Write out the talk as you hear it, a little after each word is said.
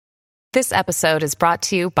This episode is brought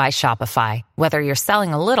to you by Shopify. Whether you're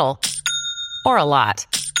selling a little or a lot,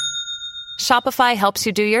 Shopify helps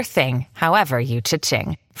you do your thing, however you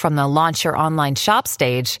cha-ching. From the launch your online shop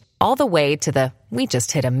stage, all the way to the we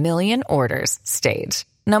just hit 1 million orders stage.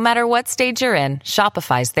 No matter what stage you're in,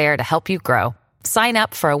 Shopify's there to help you grow. Sign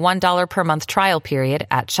up for a $1 per month trial period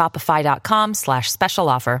at shopify.com/special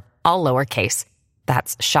offer, all lowercase.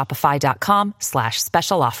 That's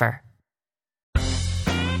shopify.com/special offer.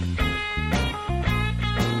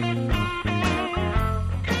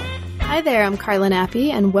 Hi there, I'm Carla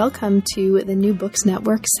Nappi, and welcome to the New Books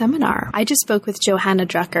Network seminar. I just spoke with Johanna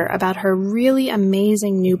Drucker about her really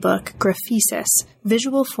amazing new book, Graphesis,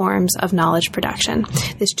 Visual Forms of Knowledge Production.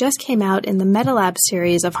 This just came out in the MetaLab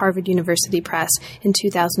series of Harvard University Press in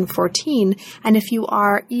 2014, and if you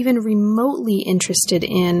are even remotely interested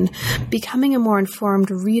in becoming a more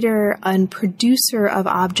informed reader and producer of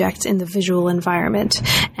objects in the visual environment,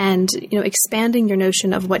 and expanding your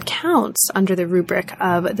notion of what counts under the rubric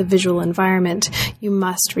of the visual environment, you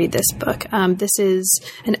must read this book. This is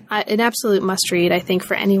an absolute must-read, I think,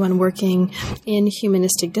 for anyone working in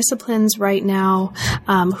humanistic disciplines right now,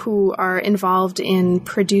 who are involved in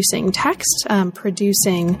producing text,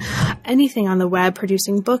 producing anything on the web,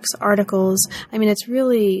 producing books, articles. I mean, it's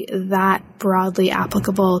really that broadly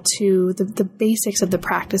applicable to the basics of the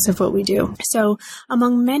practice of what we do. So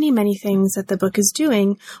among many, many things that the book is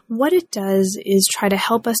doing, what it does is try to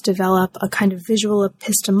help us develop a kind of visual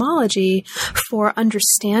epistemology for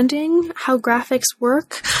understanding how graphics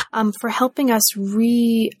work, for helping us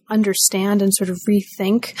re-understand and sort of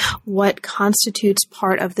rethink what constitutes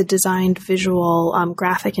part of the designed visual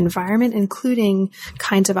graphic environment, including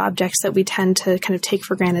kinds of objects that we tend to kind of take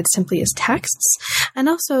for granted simply as texts, and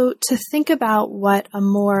also to think about what a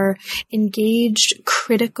more engaged,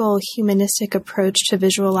 critical, humanistic approach to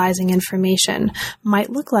visualizing information might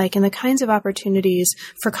look like, and the kinds of opportunities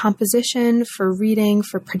for composition, for reading,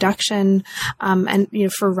 for production, and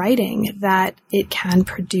for writing that it can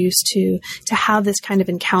produce to have this kind of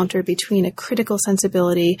encounter between a critical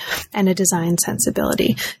sensibility and a design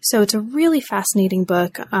sensibility. So it's a really fascinating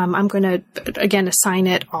book. I'm going to, again, assign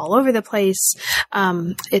it all over the place.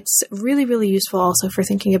 It's really, really useful also for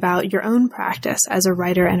thinking about your own practice as a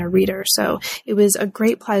writer and a reader. So it was a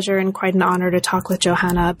great pleasure and quite an honor to talk with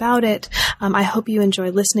Johanna about it. I hope you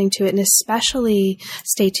enjoyed listening to it, and especially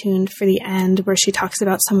stay tuned for the end where she talks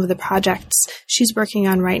about some of the projects she's working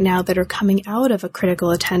on right now that are coming out of a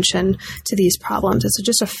critical attention to these problems. It's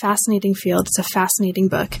just a fascinating field. It's a fascinating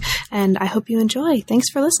book, and I hope you enjoy. Thanks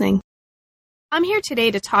for listening. I'm here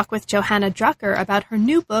today to talk with Johanna Drucker about her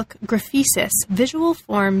new book, Graphesis, Visual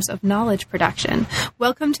Forms of Knowledge Production.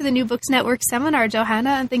 Welcome to the New Books Network seminar,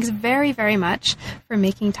 Johanna, and thanks very, very much for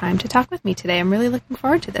making time to talk with me today. I'm really looking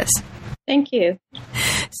forward to this. Thank you.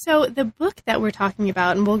 So the book that we're talking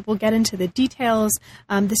about, and we'll get into the details,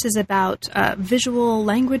 this is about visual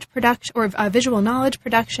language production or visual knowledge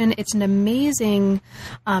production. It's an amazing,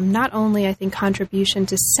 not only, I think, contribution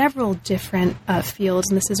to several different fields,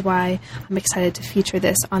 and this is why I'm excited to feature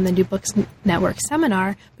this on the New Books Network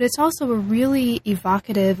seminar, but it's also a really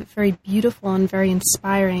evocative, very beautiful, and very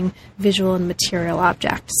inspiring visual and material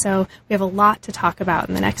object. So we have a lot to talk about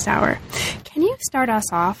in the next hour. Can you start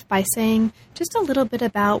us off by saying just a little bit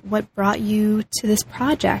about what brought you to this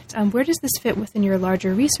project? Where does this fit within your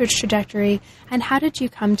larger research trajectory, and how did you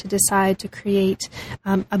come to decide to create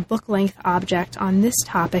a book-length object on this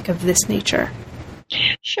topic of this nature?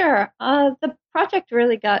 Sure. The project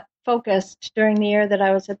really got focused during the year that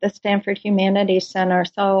I was at the Stanford Humanities Center,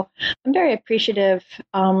 so I'm very appreciative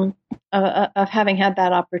of having had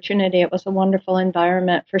that opportunity. It was a wonderful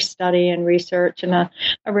environment for study and research, and a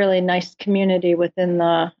really nice community within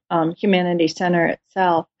the Humanities Center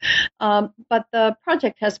itself. But the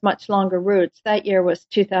project has much longer roots. That year was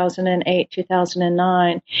 2008,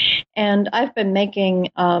 2009, and I've been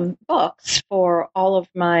making books for all of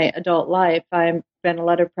my adult life. I've been a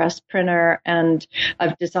letterpress printer, and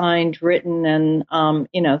I've designed, written, and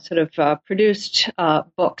produced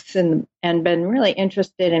books and been really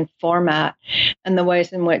interested in format and the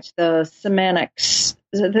ways in which the semantics,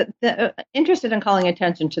 interested in calling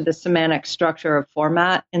attention to the semantic structure of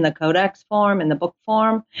format in the codex form, in the book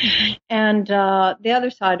form. And the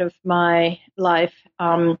other side of my life,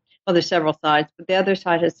 well, there's several sides, but the other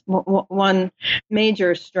side is one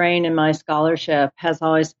major strain in my scholarship has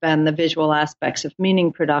always been the visual aspects of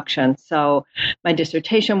meaning production. So my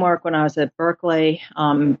dissertation work when I was at Berkeley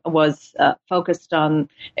was focused on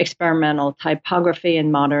experimental typography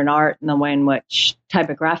in modern art and the way in which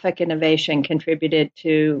typographic innovation contributed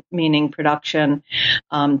to meaning production,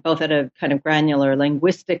 both at a kind of granular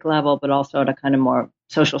linguistic level, but also at a kind of more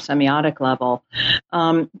social semiotic level.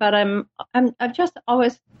 But I've just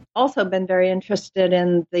always also been very interested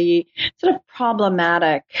in the sort of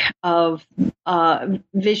problematic of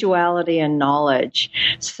visuality and knowledge.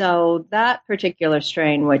 So that particular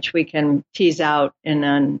strain, which we can tease out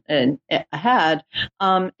ahead,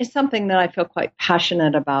 is something that I feel quite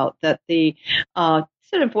passionate about, that the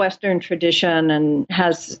sort of Western tradition and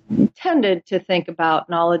has tended to think about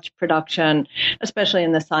knowledge production, especially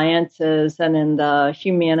in the sciences and in the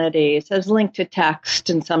humanities, as linked to text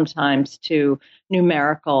and sometimes to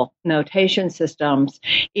numerical notation systems,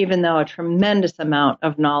 even though a tremendous amount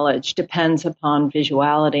of knowledge depends upon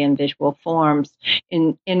visuality and visual forms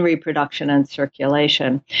in reproduction and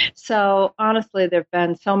circulation. So honestly, there have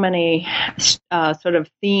been so many sort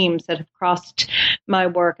of themes that have crossed my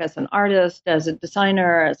work as an artist, as a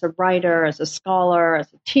designer, as a writer, as a scholar,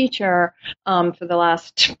 as a teacher for the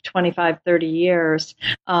last 25, 30 years,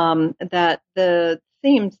 that the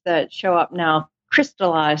themes that show up now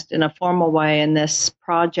crystallized in a formal way in this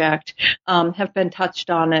project have been touched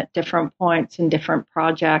on at different points in different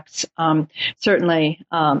projects. Certainly,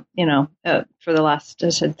 for the last,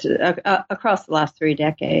 across the last 3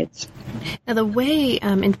 decades. Now, the way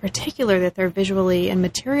in particular that they're visually and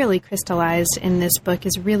materially crystallized in this book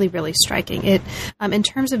is really, really striking. It, in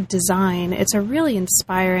terms of design, it's a really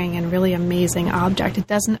inspiring and really amazing object. It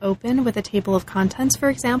doesn't open with a table of contents, for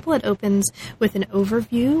example. It opens with an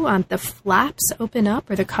overview. The flaps open up,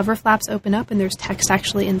 or the cover flaps open up, and there's text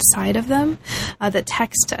actually inside of them. The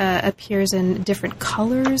text appears in different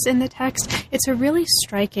colors in the text. It's a really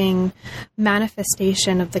striking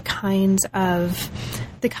manifestation of the kind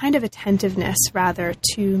of attentiveness, rather,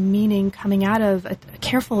 to meaning coming out of a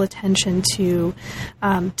careful attention to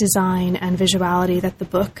design and visuality that the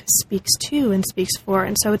book speaks to and speaks for.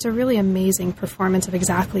 And so it's a really amazing performance of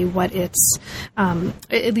exactly what it's,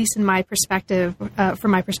 at least in my perspective, from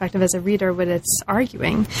my perspective as a reader, what it's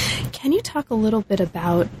arguing. Can you talk a little bit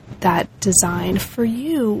about that design? For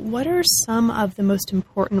you, what are some of the most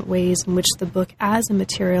important ways in which the book as a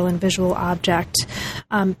material and visual object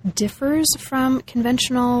differs from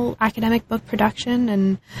conventional academic book production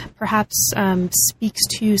and perhaps speaks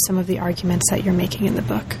to some of the arguments that you're making in the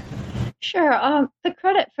book? Sure. The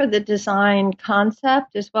credit for the design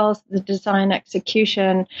concept as well as the design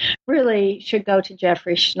execution really should go to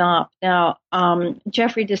Jeffrey Schnapp. Now,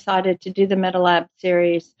 Jeffrey decided to do the MetaLab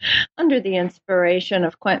series under the inspiration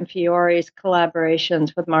of Quentin Fiore's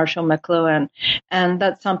collaborations with Marshall McLuhan. And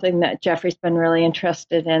that's something that Jeffrey's been really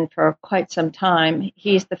interested in for quite some time.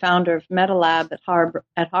 He's the founder of MetaLab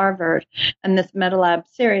at Harvard. And this MetaLab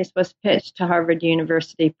series was pitched to Harvard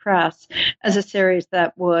University Press as a series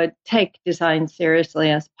that would take design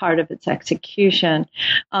seriously as part of its execution.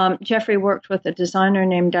 Jeffrey worked with a designer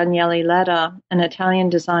named Daniele Letta, an Italian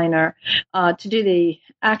designer, to do the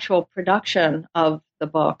actual production of the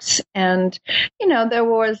books. And, there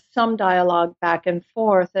was some dialogue back and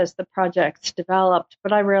forth as the projects developed,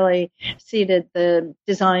 but I really ceded the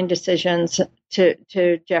design decisions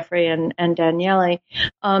to Jeffrey and Daniele.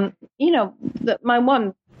 My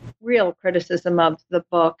one real criticism of the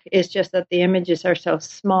book is just that the images are so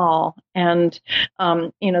small, and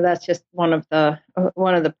that's just one of the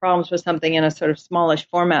problems with something in a sort of smallish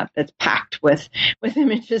format that's packed with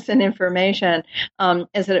images and information,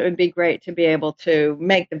 is that it would be great to be able to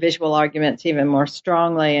make the visual arguments even more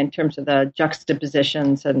strongly in terms of the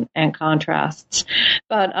juxtapositions and contrasts.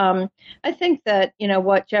 But I think that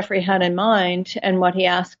what Jeffrey had in mind and what he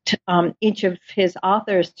asked each of his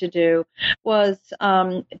authors to do was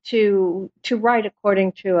to write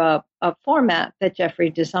according to a format that Jeffrey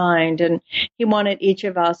designed. And he wanted each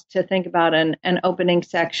of us to think about an opening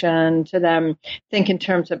section, to then think in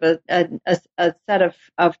terms of a set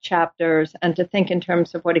of chapters, and to think in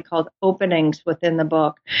terms of what he called openings within the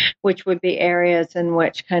book, which would be areas in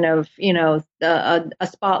which kind of, a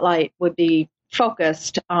spotlight would be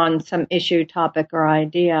focused on some issue, topic, or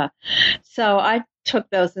idea. So I took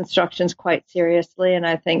those instructions quite seriously, and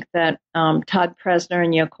I think that Todd Presner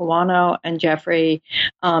and Yoko Wano and Jeffrey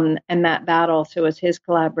and Matt Battles, who was his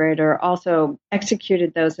collaborator, also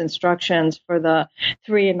executed those instructions for the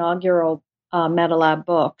 3 inaugural MetaLab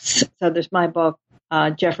books. So there's my book,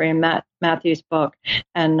 Jeffrey and Matthew's book,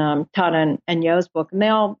 and Todd and Yo's book, and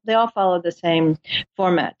they all follow the same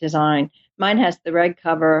format design. Mine has the red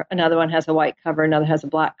cover, another one has a white cover, another has a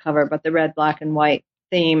black cover, but the red, black, and white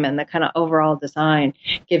theme and the kind of overall design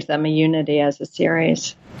gives them a unity as a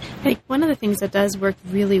series. I think one of the things that does work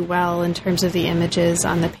really well in terms of the images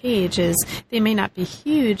on the page is they may not be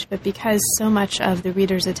huge, but because so much of the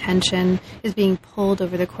reader's attention is being pulled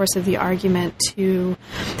over the course of the argument to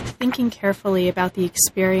thinking carefully about the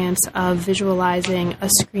experience of visualizing a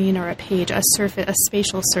screen or a page, a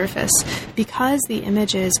spatial surface, because the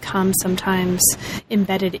images come sometimes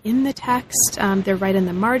embedded in the text, they're right in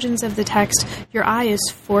the margins of the text, your eye is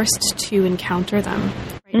forced to encounter them.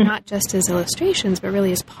 Not just as illustrations, but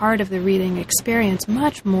really as part of the reading experience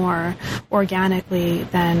much more organically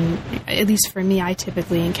than, at least for me, I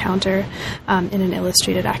typically encounter in an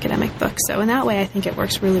illustrated academic book. So in that way, I think it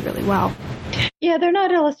works really, really well. Yeah, they're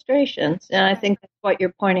not illustrations. And I think that's what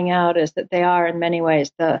you're pointing out is that they are in many ways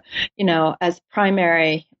as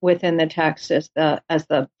primary within the text as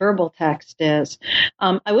the verbal text is.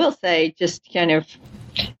 I will say just kind of,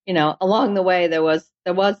 along the way, there was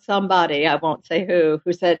somebody, I won't say who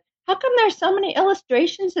said, how come there's so many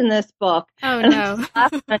illustrations in this book? Oh, no.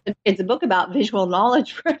 It's a book about visual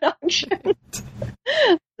knowledge production.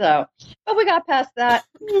 But we got past that.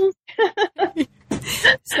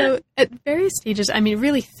 So at various stages,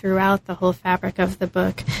 really throughout the whole fabric of the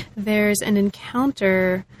book, there's an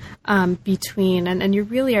encounter between, and you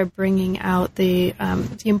really are bringing out the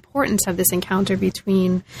importance of this encounter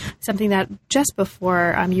between something that just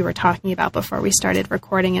before you were talking about before we started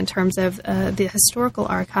recording in terms of the historical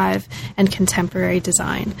archive and contemporary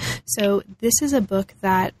design. So this is a book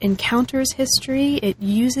that encounters history, it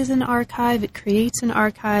uses an archive, it creates an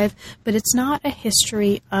archive, but it's not a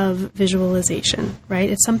history of visualization, right?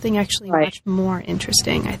 It's something actually much more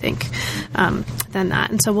interesting, I think, than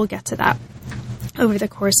that. And so we'll get to that over the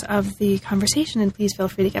course of the conversation, and please feel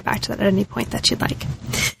free to get back to that at any point that you'd like.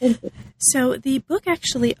 So the book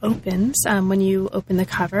actually opens, when you open the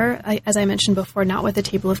cover, as I mentioned before, not with a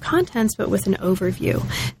table of contents, but with an overview.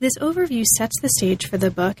 This overview sets the stage for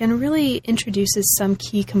the book and really introduces some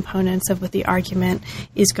key components of what the argument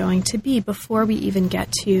is going to be before we even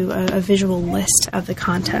get to a visual list of the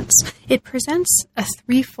contents. It presents a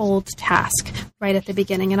threefold task right at the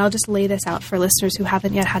beginning, and I'll just lay this out for listeners who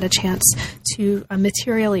haven't yet had a chance to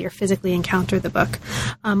materially or physically encounter the book.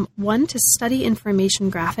 One, to study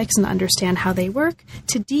information graphics and understand how they work,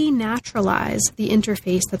 to denaturalize the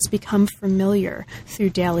interface that's become familiar through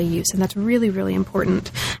daily use, and that's really, really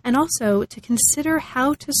important. And also to consider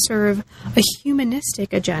how to serve a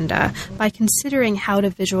humanistic agenda by considering how to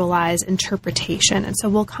visualize interpretation. And so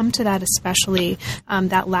we'll come to that, especially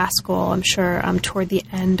that last goal, I'm sure, toward the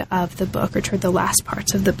end of the book or toward the last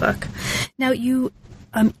parts of the book. Now, you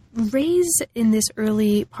raise in this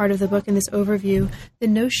early part of the book, in this overview, the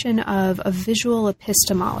notion of a visual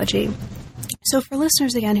epistemology. So for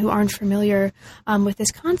listeners, again, who aren't familiar with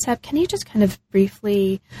this concept, can you just kind of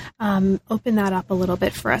briefly open that up a little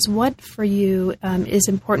bit for us? What for you is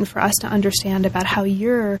important for us to understand about how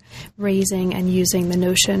you're raising and using the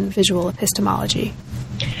notion visual epistemology?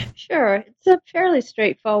 Sure. It's a fairly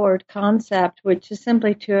straightforward concept, which is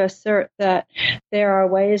simply to assert that there are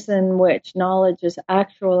ways in which knowledge is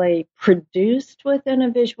actually produced within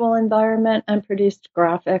a visual environment and produced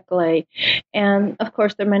graphically. And of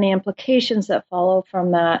course, there are many implications that follow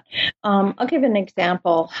from that. I'll give an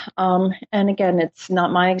example. And again, it's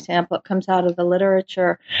not my example. It comes out of the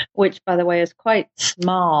literature, which, by the way, is quite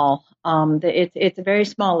small. It's a very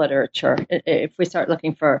small literature if we start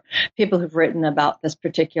looking for people who've written about this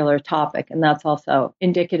particular topic, and that's also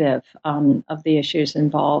indicative of the issues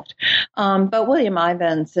involved. But William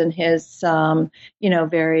Ivins, in his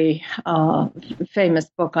very famous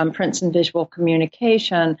book on prints and visual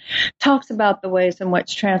communication, talks about the ways in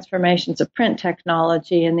which transformations of print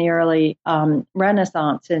technology in the early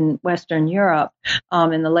Renaissance in Western Europe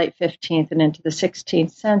in the late 15th and into the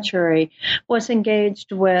 16th century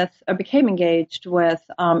became engaged with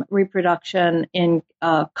reproduction in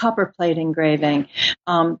copper plate engraving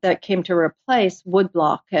that came to replace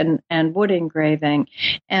woodblock and wood engraving.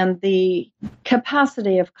 And the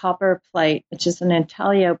capacity of copper plate, which is an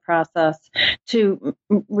intaglio process, to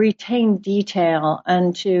retain detail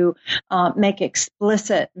and to make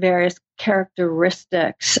explicit various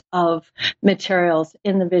characteristics of materials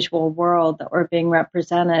in the visual world that were being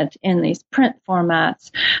represented in these print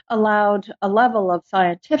formats allowed a level of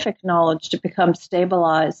scientific knowledge to become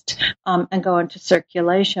stabilized and go into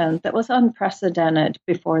circulation that was unprecedented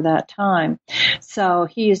before that time. So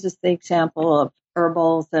he uses the example of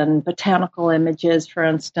herbals and botanical images, for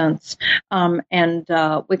instance. And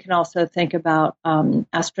we can also think about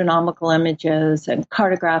astronomical images and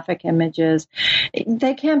cartographic images.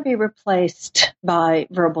 They can't be replaced by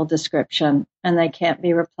verbal description. and they can't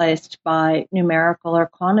be replaced by numerical or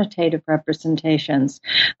quantitative representations.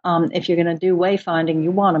 If you're going to do wayfinding,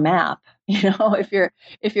 you want a map. If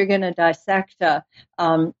you're going to dissect a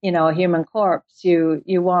human corpse, you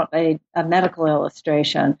want a medical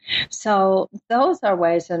illustration. So those are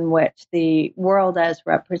ways in which the world as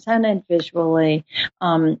represented visually,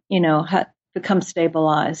 becomes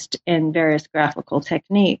stabilized in various graphical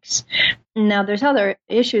techniques. Now, there's other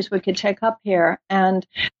issues we could take up here, and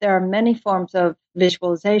there are many forms of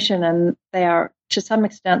visualization, and they are, to some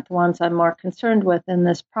extent, the ones I'm more concerned with in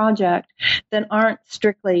this project, that aren't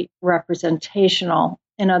strictly representational.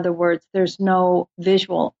 In other words, there's no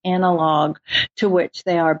visual analog to which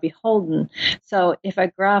they are beholden. So if a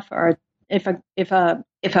graph or if a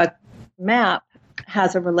map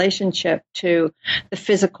has a relationship to the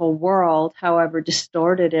physical world, however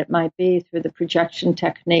distorted it might be through the projection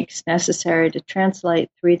techniques necessary to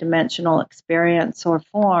translate three-dimensional experience or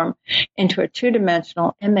form into a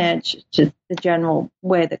two-dimensional image, which is the general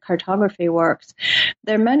way that cartography works.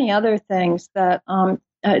 There are many other things that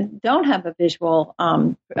don't have a visual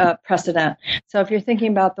precedent. So if you're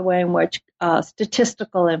thinking about the way in which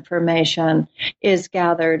statistical information is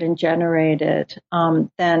gathered and generated,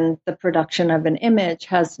 then the production of an image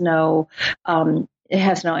has no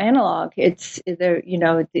analog. It's there,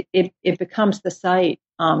 it becomes the site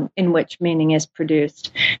in which meaning is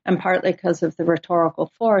produced, and partly because of the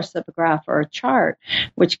rhetorical force of a graph or a chart,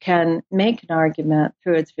 which can make an argument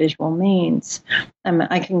through its visual means.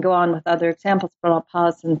 I can go on with other examples, but I'll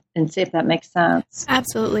pause and see if that makes sense.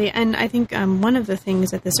 Absolutely. And I think one of the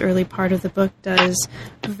things that this early part of the book does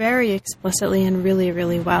very explicitly and really,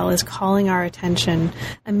 really well is calling our attention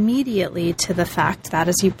immediately to the fact that,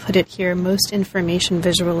 as you put it here, most information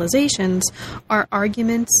visualizations are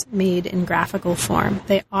arguments made in graphical form.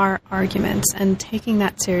 They are arguments, and taking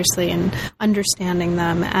that seriously and understanding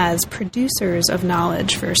them as producers of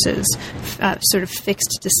knowledge versus sort of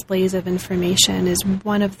fixed displays of information is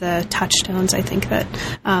one of the touchstones, I think, that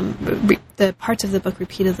the parts of the book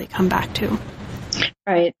repeatedly come back to.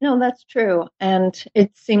 Right. No, that's true. And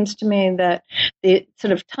it seems to me that the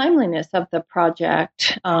sort of timeliness of the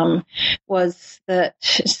project was that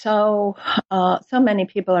so many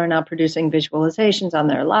people are now producing visualizations on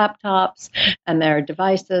their laptops and their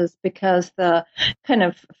devices, because the kind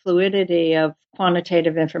of fluidity of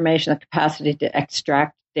quantitative information, the capacity to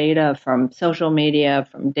extract data from social media,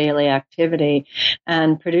 from daily activity,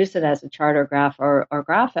 and produce it as a chart or graph or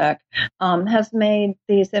graphic, has made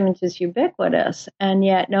these images ubiquitous. And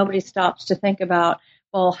yet nobody stops to think about,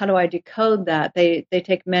 well, how do I decode that? They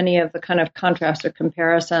take many of the kind of contrasts or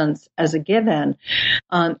comparisons as a given.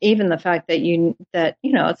 Even the fact that a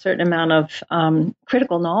certain amount of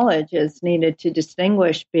critical knowledge is needed to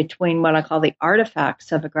distinguish between what I call the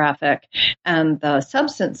artifacts of a graphic and the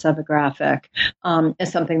substance of a graphic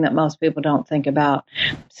is something that most people don't think about.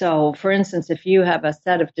 So, for instance, if you have a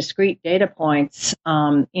set of discrete data points,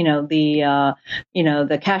 the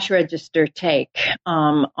cash register take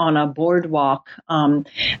on a boardwalk, on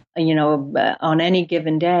any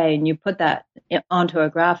given day, and you put that onto a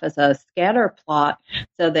graph as a scatter plot,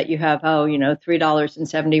 so that you have,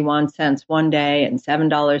 $3.71 one day, and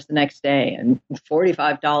 $7 the next day, and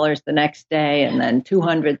 $45 the next day, and then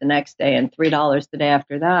 $200 the next day, and $3 the day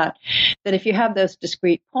after that. That if you have those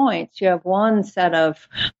discrete points, you have one set of,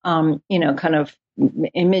 kind of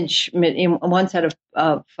image, one set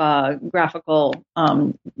of graphical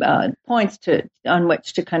points on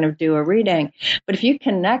which to kind of do a reading. But if you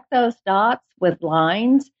connect those dots with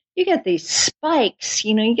lines, you get these spikes,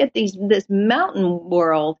 you get this mountain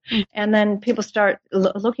world, and then people start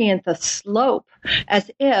looking at the slope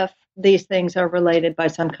as if these things are related by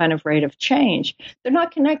some kind of rate of change. They're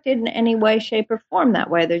not connected in any way, shape, or form that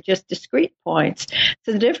way. They're just discrete points.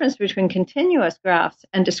 So the difference between continuous graphs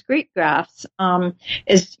and discrete graphs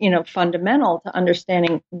is, fundamental to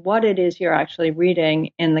understanding what it is you're actually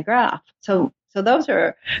reading in the graph. So those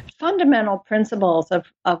are fundamental principles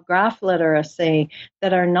of graph literacy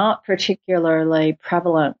that are not particularly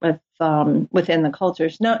prevalent within the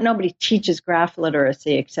cultures. Nobody teaches graph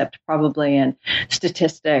literacy except probably in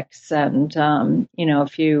statistics and a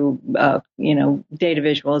few data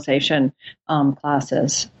visualization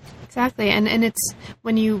classes. Exactly, and it's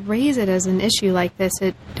when you raise it as an issue like this,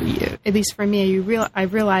 at least for me, I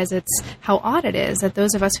realize it's how odd it is that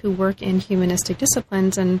those of us who work in humanistic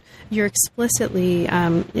disciplines, and you're explicitly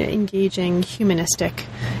engaging humanistic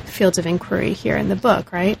fields of inquiry here in the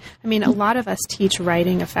book, right? I mean, a lot of us teach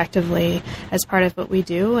writing effectively actively as part of what we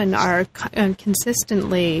do and are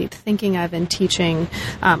consistently thinking of and teaching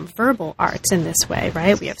verbal arts in this way,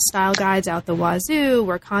 right? We have style guides out the wazoo.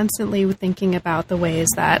 We're constantly thinking about the ways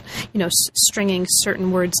that, stringing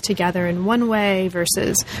certain words together in one way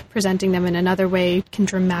versus presenting them in another way can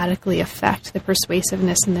dramatically affect the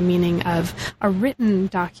persuasiveness and the meaning of a written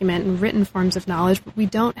document and written forms of knowledge. But we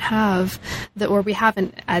don't have we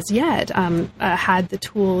haven't as yet had the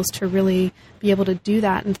tools to really be able to do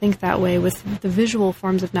that and think that way with the visual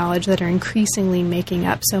forms of knowledge that are increasingly making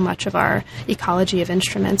up so much of our ecology of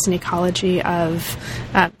instruments and ecology of,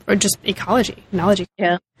 or just ecology, knowledge.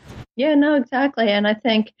 Yeah. Yeah, no, exactly. And I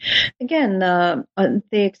think, again, the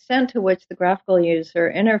extent to which the graphical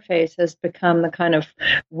user interface has become the kind of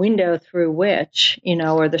window through which,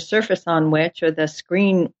 or the surface on which, or the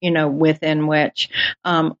screen, within which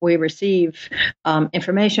we receive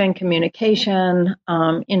information, communication,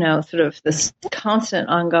 sort of this constant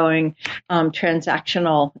ongoing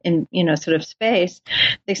transactional sort of space,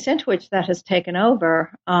 the extent to which that has taken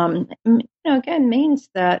over, again, means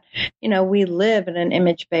that, we live in an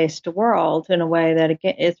image-based world in a way that,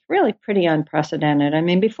 again, is really pretty unprecedented. I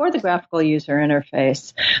mean, before the graphical user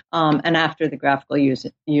interface and after the graphical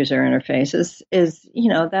user interface is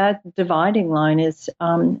that dividing line is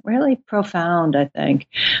really profound, I think.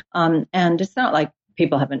 And it's not like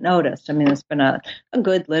people haven't noticed. I mean, there's been a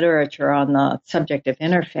good literature on the subject of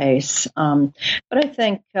interface. But I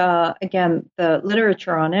think, again, the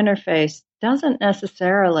literature on interface doesn't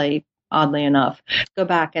necessarily, oddly enough, go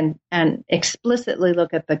back and explicitly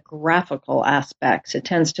look at the graphical aspects. It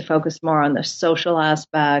tends to focus more on the social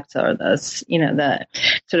aspects or the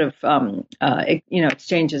sort of,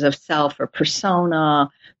 exchanges of self or persona,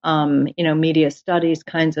 media studies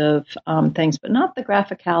kinds of things, but not the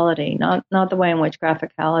graphicality, not the way in which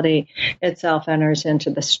graphicality itself enters into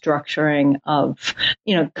the structuring of,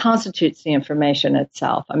 constitutes the information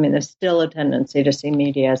itself. I mean, there's still a tendency to see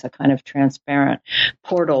media as a kind of transparent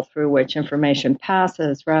portal through which information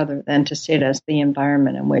passes rather than to see it as the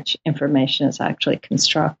environment in which information is actually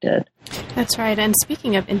constructed. That's right. And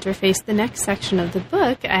speaking of interface, the next section of the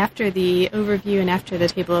book, after the overview and after the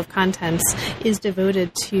table of contents, is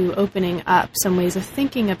devoted to opening up some ways of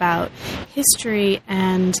thinking about history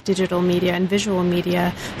and digital media and visual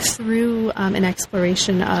media through an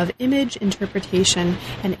exploration of image, interpretation,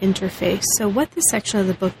 and interface. So what this section of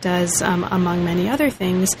the book does, among many other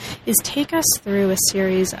things, is take us through a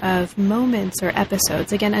series of moments or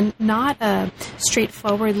episodes. Again, and not a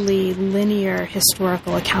straightforwardly linear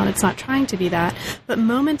historical account. It's not trying to be that, but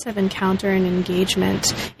moments of encounter and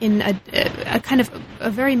engagement in a kind of a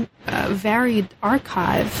very varied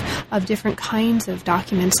archive of different kinds of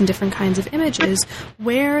documents and different kinds of images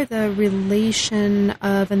where the relation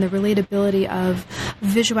of and the relatability of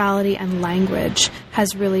visuality and language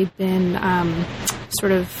has really been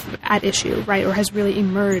sort of at issue, right, or has really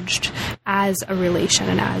emerged as a relation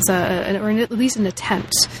and as or at least an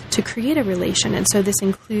attempt to create a relation. And so this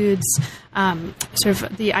includes sort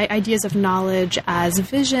of the ideas of knowledge as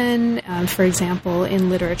vision, for example, in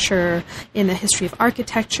literature, in the history of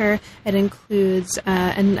architecture. It includes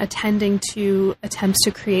and attending to attempts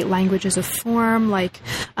to create languages of form, like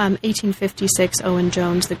 1856 Owen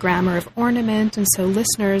Jones' The Grammar of Ornament. And so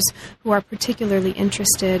listeners who are particularly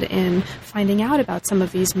interested in finding out about some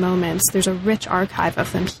of these moments, there's a rich archive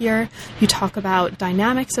of them here. You talk about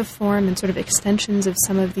dynamics of form and sort of extensions of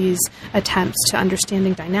some of these attempts to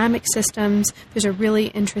understanding dynamic systems. There's a really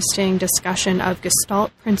interesting discussion of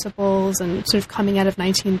Gestalt principles and sort of coming out of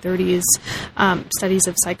 1930s studies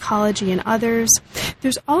of psychology and others.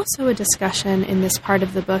 There's also a discussion in this part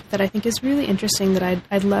of the book that I think is really interesting that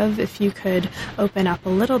I'd love if you could open up a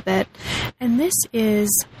little bit. And this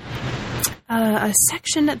is a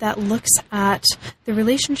section that looks at the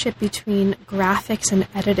relationship between graphics and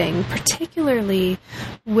editing, particularly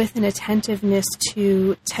with an attentiveness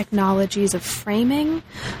to technologies of framing,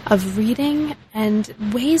 of reading, and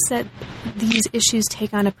ways that these issues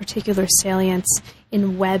take on a particular salience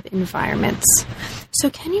in web environments. So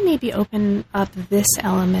can you maybe open up this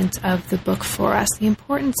element of the book for us, the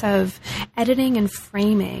importance of editing and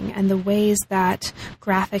framing and the ways that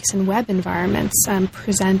graphics and web environments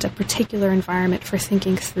present a particular environment for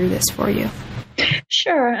thinking through this for you?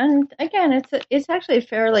 Sure, and again, it's actually a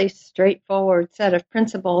fairly straightforward set of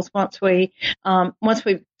principles once we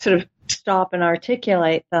sort of stop and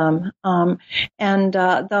articulate them.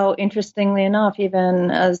 Though, interestingly enough,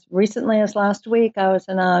 even as recently as last week, I was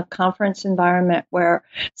in a conference environment where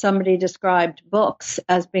somebody described books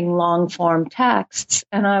as being long-form texts,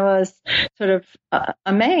 and I was sort of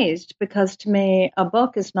amazed, because to me, a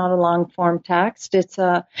book is not a long-form text. It's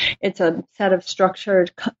a set of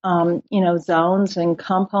structured, zones and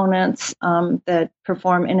components that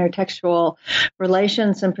perform intertextual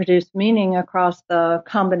relations and produce meaning across the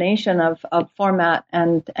combination of format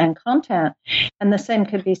and content. And the same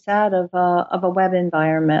could be said of a web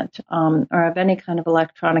environment, or of any kind of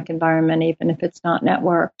electronic environment, even if it's not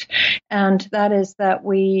networked. And that is that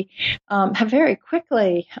we have very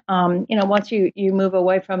quickly, once you move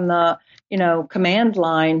away from the command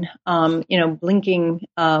line, blinking,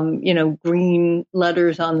 green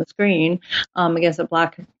letters on the screen against a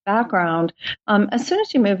black background, as soon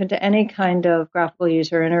as you move into any kind of graphical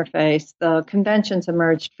user interface, the conventions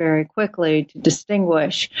emerged very quickly to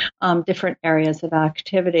distinguish different areas of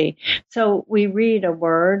activity. So we read a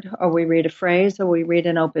word, or we read a phrase, or we read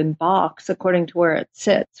an open box according to where it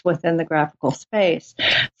sits within the graphical space.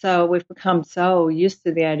 So we've become so used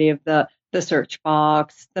to the idea of the search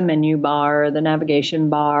box, the menu bar, the navigation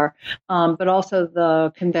bar, but also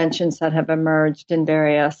the conventions that have emerged in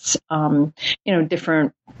various,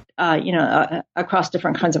 different, across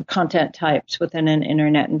different kinds of content types within an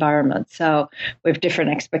internet environment. So we have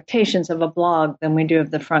different expectations of a blog than we do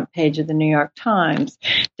of the front page of the New York Times,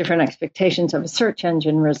 different expectations of a search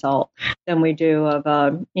engine result than we do of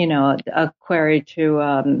a query to,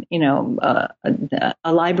 a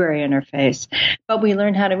library interface. But we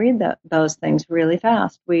learn how to read those things really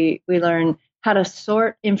fast. We learn how to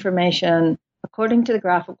sort information according to the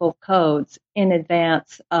graphical codes in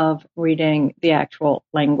advance of reading the actual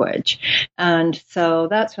language. And so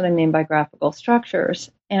that's what I mean by graphical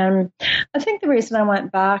structures. And I think the reason I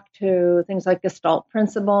went back to things like Gestalt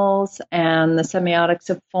principles and the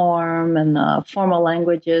semiotics of form and the formal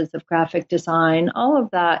languages of graphic design, all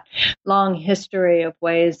of that long history of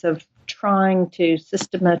ways of trying to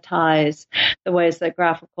systematize the ways that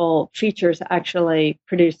graphical features actually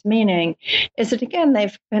produce meaning, is that, again,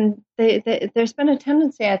 there's been a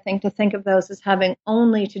tendency, I think, to think of those as having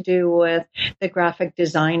only to do with the graphic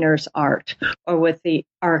designer's art or with the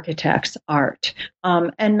architect's art,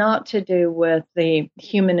 and not to do with the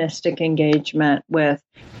humanistic engagement with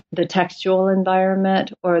the textual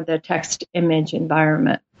environment or the text image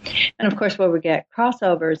environment. And of course, where we get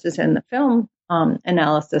crossovers is in the film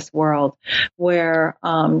analysis world, where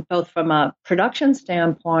both from a production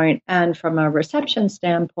standpoint and from a reception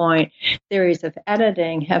standpoint, theories of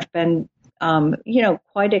editing have been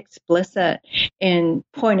quite explicit in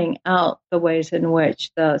pointing out the ways in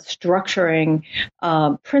which the structuring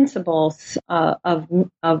principles of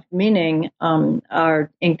meaning are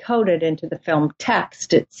encoded into the film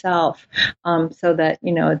text itself, so that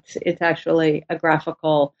it's actually a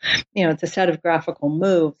graphical, it's a set of graphical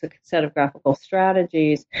moves, a set of graphical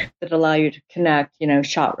strategies that allow you to connect,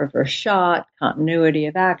 shot reverse shot, continuity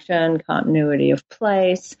of action, continuity of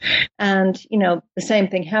place, and the same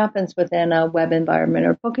thing happens within a web environment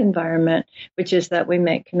or book environment, which is that we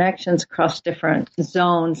make connections across different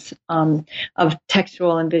zones of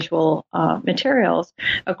textual and visual materials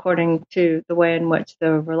according to the way in which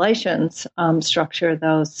the relations structure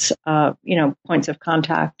those points of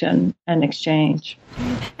contact and exchange.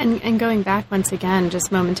 And going back once again,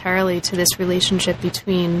 just momentarily, to this relationship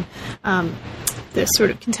between this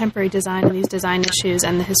sort of contemporary design and these design issues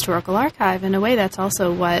and the historical archive, in a way that's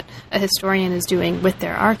also what a historian is doing with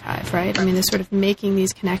their archive, right? I mean, they're sort of making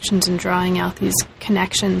these connections and drawing out these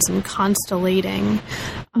connections and constellating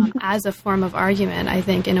as a form of argument, I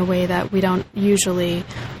think, in a way that we don't usually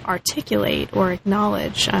articulate or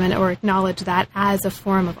acknowledge, or acknowledge that as a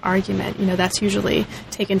form of argument. That's usually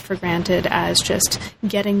taken for granted as just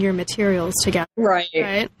getting your materials together.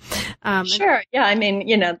 Right. Sure. Yeah. I mean,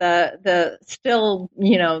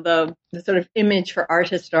 the sort of image for art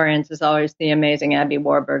historians is always the amazing Abby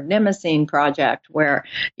Warburg Nimocene project, where,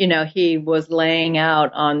 he was laying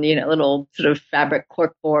out on, little sort of fabric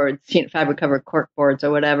corkboards, fabric covered corkboards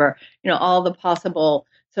or whatever, all the possible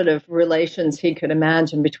sort of relations he could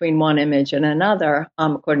imagine between one image and another,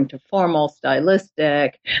 according to formal,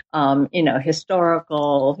 stylistic,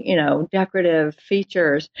 historical, decorative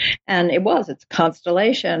features. And it's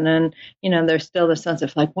constellation. And, there's still the sense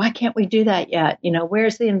of why can't we do that yet?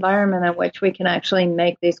 Where's the environment in which we can actually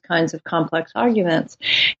make these kinds of complex arguments?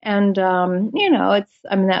 And,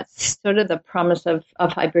 that's sort of the promise of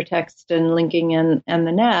hypertext and linking and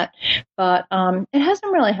the net. but it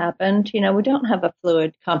hasn't really happened. We don't have a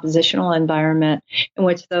fluid compositional environment in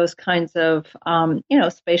which those kinds of,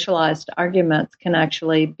 spatialized arguments can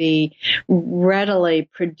actually be readily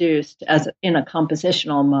produced as in a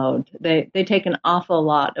compositional mode. They take an awful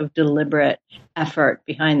lot of deliberate effort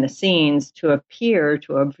behind the scenes to appear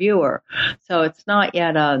to a viewer. So it's not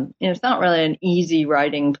yet it's not really an easy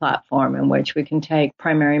writing platform in which we can take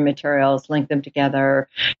primary materials, link them together,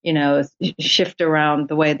 shift around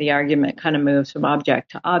the way the argument kind of moves from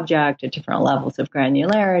object to object at different levels of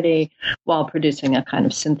granularity while producing a kind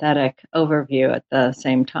of synthetic overview at the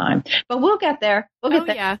same time. But we'll get there. We'll get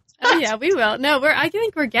there. Yeah, we will. No, I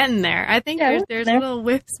think we're getting there. I think there's little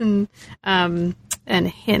whiffs and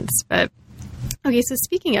hints, but okay, so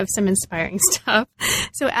speaking of some inspiring stuff,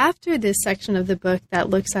 so after this section of the book that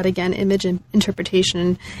looks at, again, image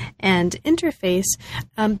interpretation and interface,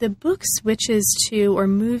 the book switches to or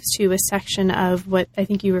moves to a section of what I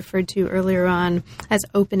think you referred to earlier on as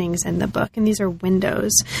openings in the book, and these are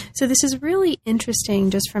windows. So this is really interesting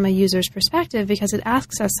just from a user's perspective because it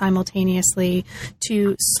asks us simultaneously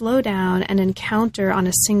to slow down and encounter on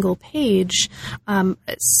a single page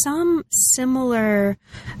some similar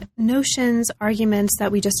notions, arguments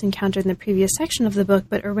that we just encountered in the previous section of the book,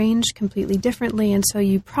 but arranged completely differently, and so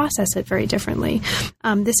you process it very differently.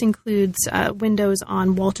 This includes windows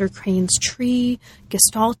on Walter Crane's tree,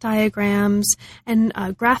 gestalt diagrams, and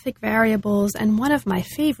graphic variables, and one of my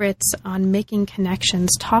favorites on making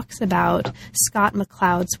connections talks about Scott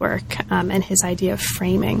McCloud's work and his idea of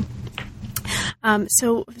framing.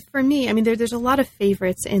 So for me, I mean, there's a lot of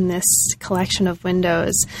favorites in this collection of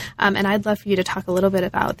windows, and I'd love for you to talk a little bit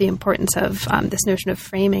about the importance of this notion of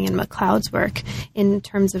framing in McCloud's work in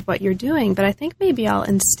terms of what you're doing. But I think maybe I'll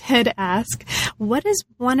instead ask, what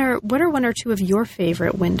are one or two of your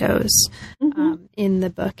favorite windows in the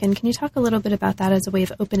book? And can you talk a little bit about that as a way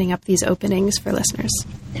of opening up these openings for listeners?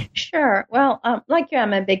 Sure. Well, like you,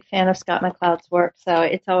 I'm a big fan of Scott McCloud's work, so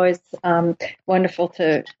it's always wonderful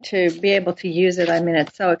to be able to use it. I mean,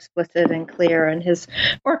 it's so explicit and clear, and his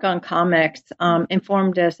work on comics,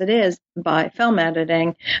 informed as it is by film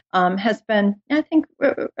editing, has been, I think,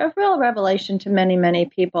 a real revelation to many, many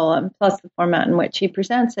people. And plus, the format in which he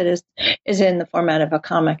presents it is in the format of a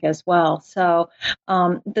comic as well. So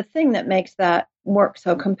the thing that makes that work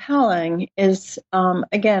so compelling is,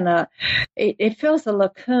 again, it fills a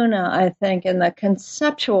lacuna, I think, in the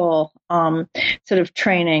conceptual sort of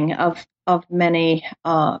training of many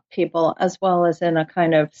people, as well as in a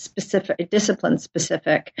kind of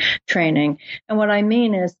discipline-specific training. And what I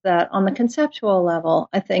mean is that on the conceptual level,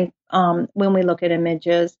 I think when we look at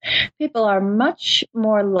images, people are much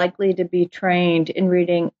more likely to be trained in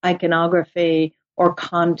reading iconography or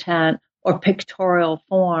content or pictorial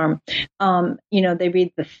form. They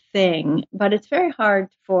read the thing, but it's very hard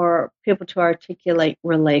for people to articulate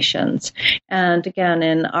relations. And again,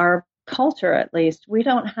 in our culture, at least, we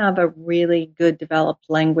don't have a really good developed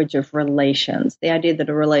language of relations. The idea that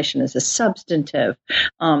a relation is a substantive,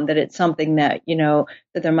 that it's something that,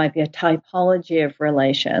 that there might be a typology of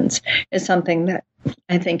relations, is something that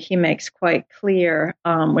I think he makes quite clear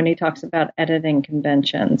when he talks about editing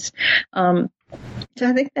conventions. So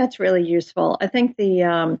I think that's really useful. I think the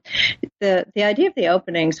idea of the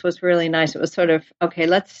openings was really nice. It was sort of, okay,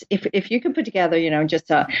 let's, if you could put together, just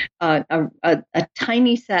a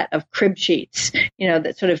tiny set of crib sheets,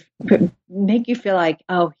 that sort of make you feel like,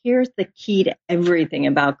 oh, here's the key to everything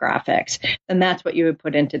about graphics, then that's what you would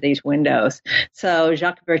put into these windows. So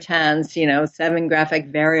Jacques Bertin's, 7 graphic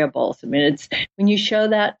variables. I mean, it's when you show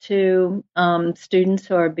that to students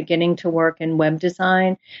who are beginning to work in web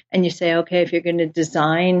design, and you say, okay, if you're going to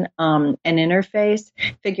design an interface,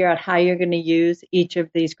 figure out how you're going to use each of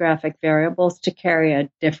these graphic variables to carry a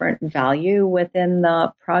different value within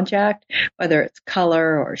the project, whether it's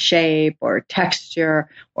color or shape or texture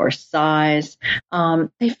or size.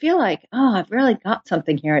 They feel like, oh, I've really got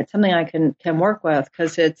something here. It's something I can work with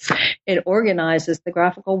because it organizes the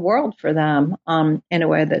graphical world for them in a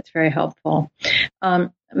way that's very helpful. I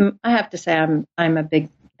have to say,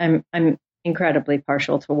 I'm incredibly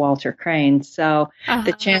partial to Walter Crane. So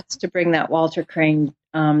the chance to bring that Walter Crane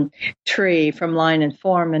tree from Line and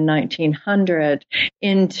Form in 1900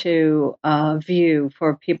 into view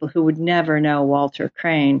for people who would never know Walter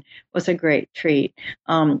Crane was a great treat.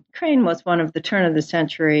 Crane was one of the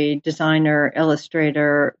turn-of-the-century designer,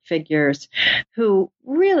 illustrator figures who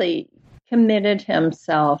really committed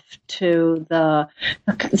himself to the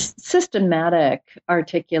systematic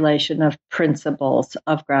articulation of principles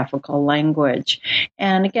of graphical language.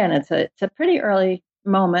 And again, it's a pretty early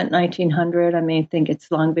moment, 1900. I mean, I think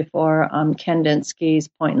it's long before Kandinsky's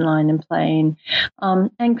Point in Line and Plane.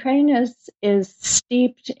 And Crane is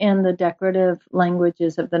steeped in the decorative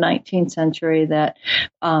languages of the 19th century that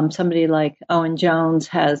somebody like Owen Jones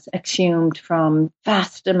has exhumed from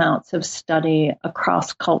vast amounts of study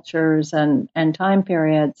across cultures and time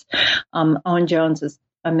periods. Owen Jones is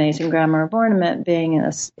Amazing Grammar of Ornament being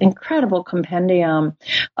this incredible compendium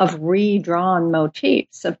of redrawn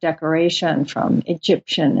motifs of decoration from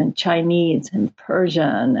Egyptian and Chinese and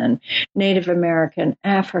Persian and Native American,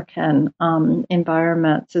 African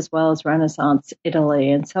environments, as well as Renaissance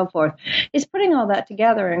Italy and so forth. He's putting all that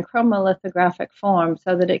together in chromolithographic form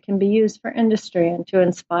so that it can be used for industry and to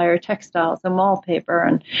inspire textiles and wallpaper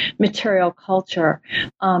and material culture.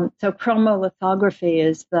 So chromolithography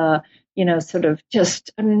is the sort of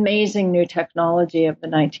just amazing new technology of the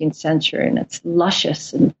 19th century. And it's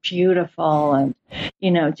luscious and beautiful and,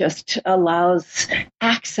 just allows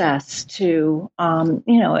access to,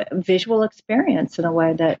 visual experience in a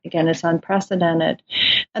way that, again, is unprecedented.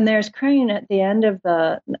 And there's Crane at the end of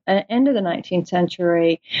the 19th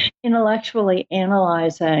century intellectually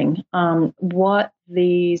analyzing what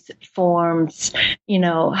these forms,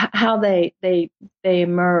 how they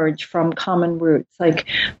emerge from common roots. Like,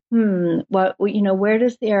 where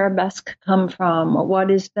does the arabesque come from?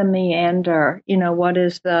 What is the meander? What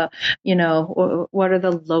is the, what are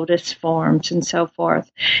the lotus forms and so forth?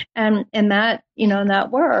 And that, in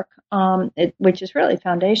that work, which is really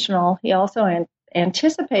foundational, he also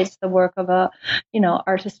anticipates the work of a,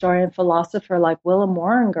 art historian philosopher like Willem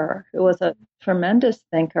Warringer, who was a tremendous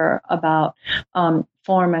thinker about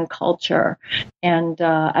form and culture and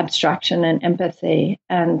abstraction and empathy.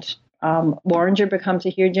 And Warringer becomes a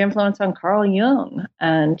huge influence on Carl Jung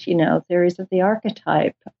and, theories of the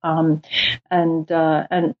archetype, and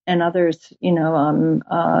others,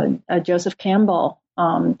 Joseph Campbell,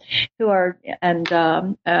 who are, and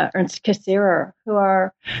Ernst Cassirer, who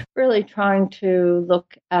are really trying to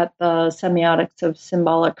look at the semiotics of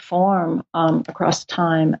symbolic form across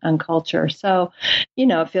time and culture. So,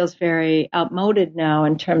 it feels very outmoded now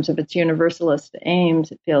in terms of its universalist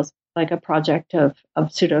aims. It feels like a project of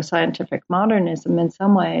pseudoscientific modernism in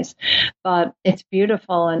some ways, but it's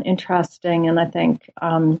beautiful and interesting, and I think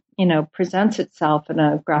presents itself in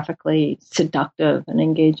a graphically seductive and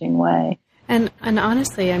engaging way. And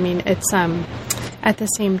honestly, I mean, it's at the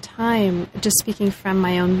same time, just speaking from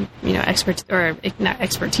my own, not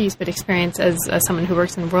expertise, but experience as someone who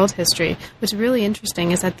works in world history, what's really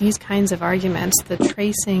interesting is that these kinds of arguments, the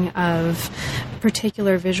tracing of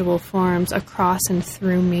particular visual forms across and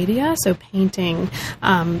through media, so painting,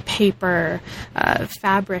 paper,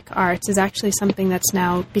 fabric arts, is actually something that's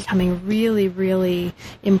now becoming really, really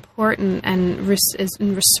important and is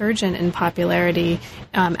resurgent in popularity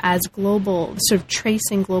as global, sort of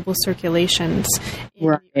tracing global circulations in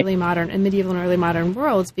right. medieval and early modern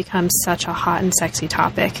worlds becomes such a hot and sexy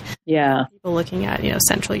topic. Yeah. People looking at,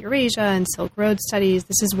 Central Eurasia and Silk Road studies.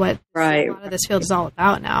 This is what right. a lot of this field is all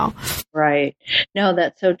about now. Right. No,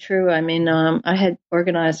 that's so true. I mean, I had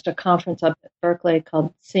organized a conference up at Berkeley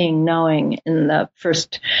called Seeing Knowing in the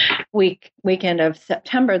first weekend of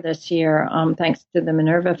September this year, thanks to the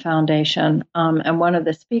Minerva Foundation. And one of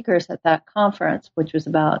the speakers at that conference, which was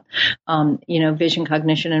about, vision,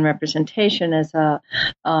 cognition, and representation, is a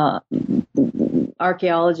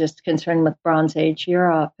archaeologist concerned with Bronze Age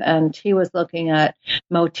Europe, and he was looking at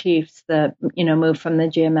motifs that, moved from the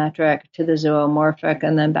geometric to the zoomorphic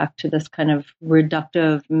and then back to this kind of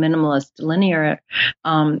reductive, minimalist, linear,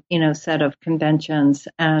 set of conventions.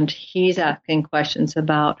 And he's asking questions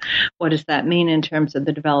about what does that mean in terms of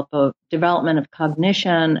the development of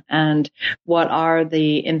cognition, and what are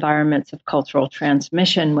the environments of cultural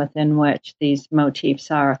transmission within which these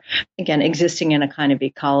motifs are, again, existing in a kind of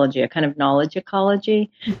ecology, a kind of knowledge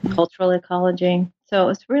ecology, cultural ecology. So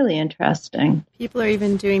it's really interesting. People are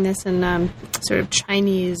even doing this in sort of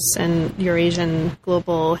Chinese and Eurasian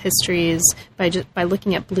global histories by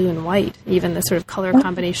looking at blue and white, even the sort of color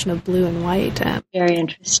combination of blue and white. Very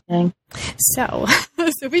interesting. So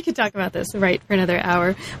we could talk about this for another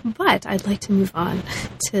hour, but I'd like to move on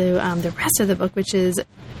to the rest of the book, which is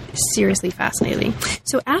seriously fascinating.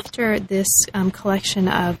 So after this collection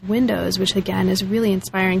of windows, which again is really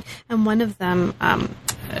inspiring, and one of them,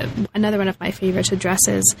 another one of my favorites,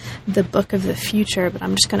 addresses the book of the future, but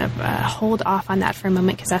I'm just going to hold off on that for a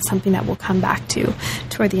moment because that's something that we'll come back to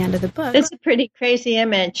toward the end of the book. It's a pretty crazy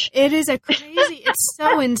image. It is it's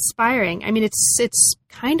so inspiring. I mean, it's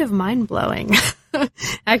kind of mind-blowing.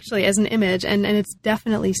 actually, as an image, and it's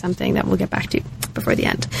definitely something that we'll get back to before the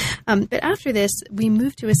end. But after this, we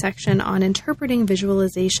move to a section on interpreting,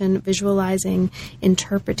 visualization, visualizing,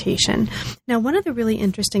 interpretation. Now, one of the really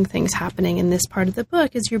interesting things happening in this part of the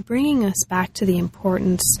book is you're bringing us back to the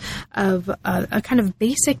importance of a kind of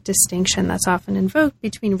basic distinction that's often invoked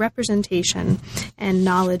between representation and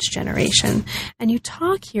knowledge generation. And you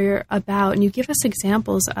talk here about, and you give us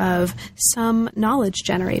examples of some knowledge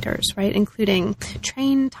generators, right, including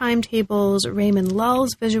train timetables, Raymond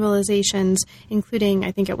Lull's visualizations, including,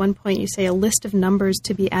 I think at one point you say, a list of numbers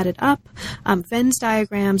to be added up, Venn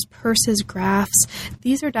diagrams, Peirce's graphs.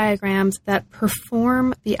 These are diagrams that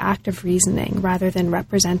perform the act of reasoning rather than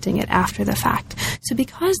representing it after the fact. So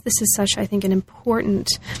because this is such, I think, an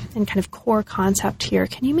important and kind of core concept here,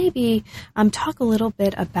 can you maybe talk a little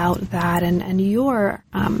bit about that and your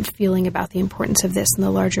feeling about the importance of this in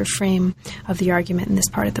the larger frame of the argument in this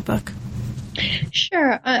part of the book?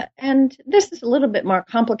 Sure. And this is a little bit more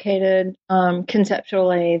complicated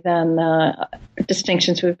conceptually than the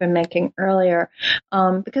distinctions we've been making earlier,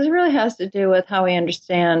 because it really has to do with how we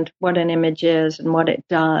understand what an image is and what it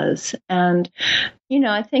does. And,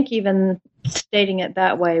 I think even stating it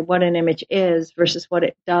that way, what an image is versus what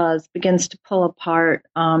it does, begins to pull apart,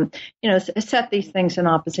 set these things in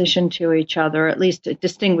opposition to each other, at least to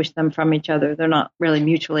distinguish them from each other. They're not really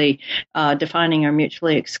mutually defining or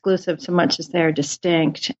mutually exclusive so much as they're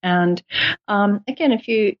distinct. And again, if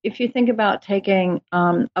you think about taking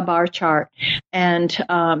a bar chart and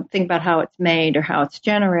think about how it's made or how it's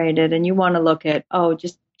generated, and you want to look at,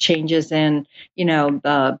 just changes in,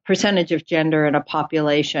 the percentage of gender in a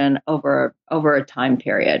population over a time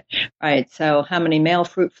period, right? So how many male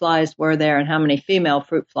fruit flies were there and how many female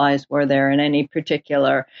fruit flies were there in any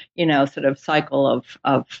particular, sort of cycle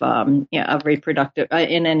of reproductive,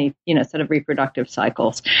 in any, set of reproductive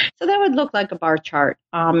cycles. So that would look like a bar chart.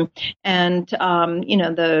 The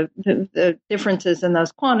differences in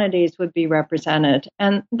those quantities would be represented.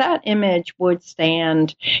 And that image would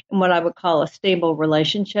stand in what I would call a stable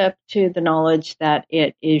relationship to the knowledge that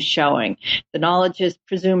it is showing. The knowledge is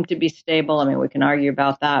presumed to be stable. I mean, we can argue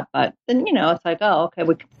about that, but then, it's like, okay,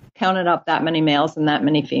 we counted up that many males and that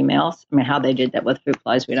many females. I mean, how they did that with fruit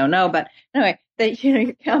flies, we don't know. But anyway,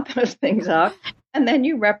 you count those things up and then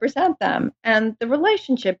you represent them. And the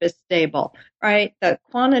relationship is stable, right? The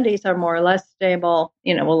quantities are more or less stable.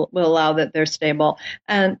 We'll allow that they're stable.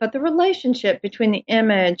 But the relationship between the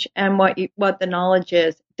image and what the knowledge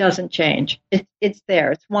is doesn't change. It's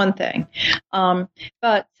there. It's one thing.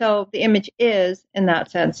 But so the image is, in that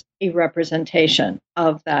sense, a representation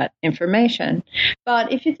of that information.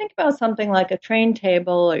 But if you think about something like a train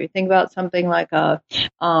table, or you think about something like a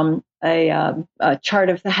chart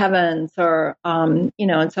of the heavens, or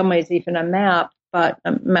in some ways even a map, but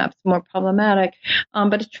a map's more problematic.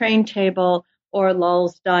 But a train table, or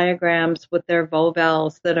Lull's diagrams with their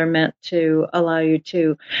volvels that are meant to allow you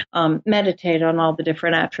to meditate on all the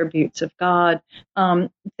different attributes of God.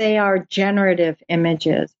 They are generative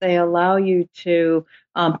images. They allow you to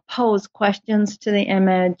pose questions to the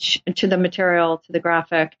image, to the material, to the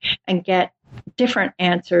graphic, and get different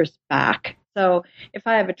answers back. So if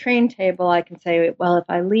I have a train table, I can say, well, if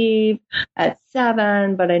I leave at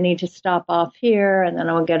 7, but I need to stop off here, and then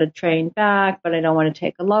I'll get a train back, but I don't want to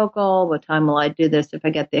take a local. What time will I do this if I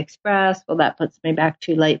get the express? Well, that puts me back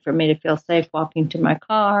too late for me to feel safe walking to my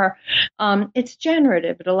car. It's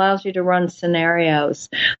generative. It allows you to run scenarios.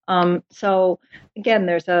 So again,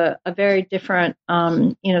 there's a very different,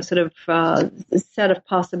 set of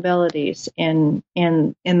possibilities in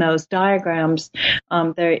those diagrams.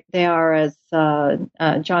 They are, as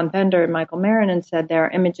John Bender and Michael Marinin said, they are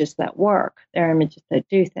images that work. They're images that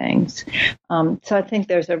do things. So I think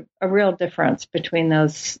there's a real difference between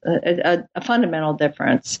those, a fundamental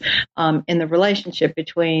difference in the relationship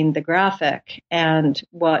between the graphic and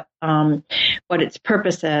what its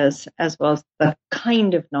purpose is, as well as the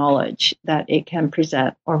kind of knowledge that it can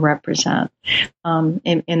present or represent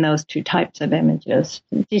in those two types of images.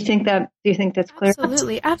 Do you think that's clear?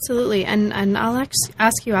 Absolutely. And I'll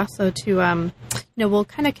ask you also to we'll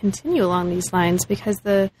kind of continue along these lines, because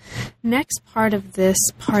the next part of this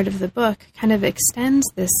part of the book kind of extends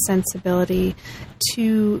this sensibility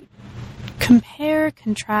to compare,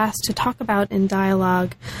 contrast, to talk about in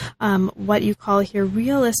dialogue what you call here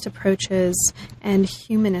realist approaches and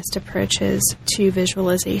humanist approaches to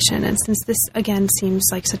visualization. And since this, again, seems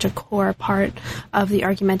like such a core part of the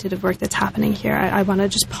argumentative work that's happening here, I want to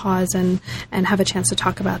just pause and have a chance to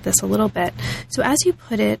talk about this a little bit. So as you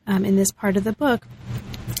put it in this part of the book,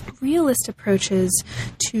 realist approaches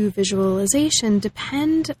to visualization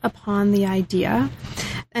depend upon the idea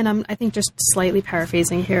and I think just slightly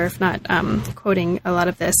paraphrasing here, if not quoting a lot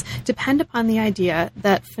of this, depend upon the idea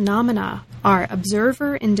that phenomena are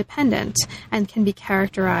observer independent and can be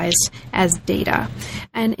characterized as data.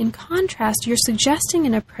 And in contrast, you're suggesting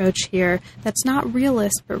an approach here that's not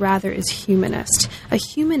realist, but rather is humanist. A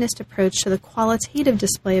humanist approach to the qualitative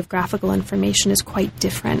display of graphical information is quite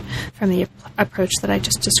different from the approach that I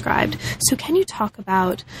just described. So can you talk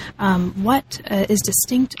about what is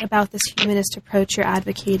distinct about this humanist approach you're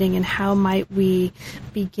advocating, and how might we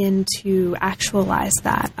begin to actualize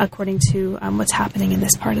that according to what's happening in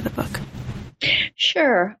this part of the book?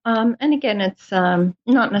 Sure. And again, it's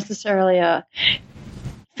not necessarily a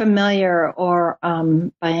familiar or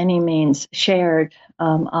by any means shared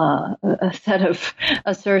a set of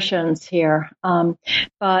assertions here.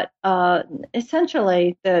 But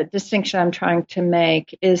essentially, the distinction I'm trying to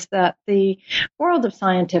make is that the world of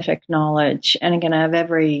scientific knowledge, and again, I have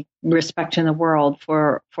every respect in the world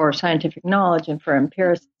for scientific knowledge and for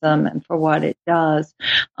empiricism and for what it does,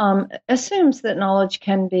 assumes that knowledge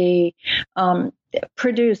can be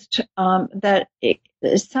produced, that it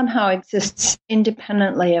somehow exists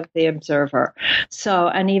independently of the observer. So,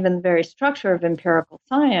 and even the very structure of empirical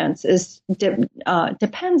science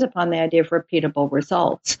depends upon the idea of repeatable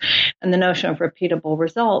results. And the notion of repeatable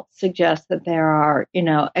results suggests that there are,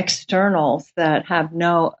 externals that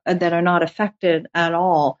are not affected at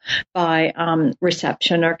all by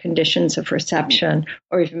reception or conditions of reception,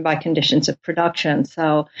 or even by conditions of production.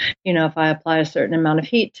 So, if I apply a certain amount of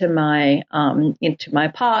heat to my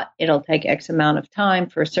pot, it'll take X amount of time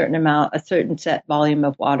for a certain set volume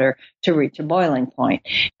of water to reach a boiling point.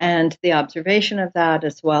 And the observation of that,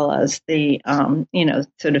 as well as the,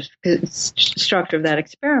 sort of structure of that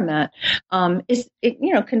experiment, is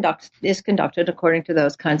conducted according to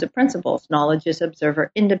those kinds of principles. Knowledge is observer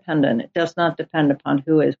independent. It does not depend upon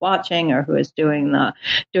who is watching or who is doing the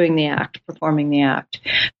act, performing the act.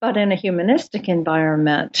 But in a humanistic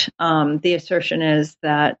environment, the assertion is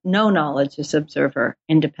that no knowledge is observer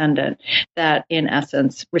independent, that in essence,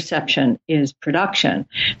 reception is production.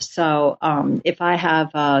 So if I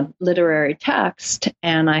have a literary text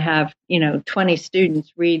and I have, 20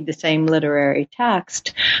 students read the same literary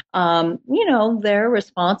text, their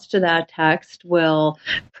response to that text will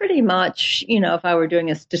pretty much, if I were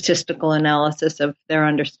doing a statistical analysis of their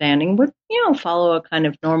understanding, would, follow a kind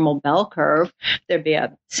of normal bell curve. There'd be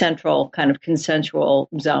a central kind of consensual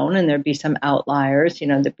zone, and there'd be some outliers.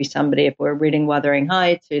 There'd be somebody, if we're reading Wuthering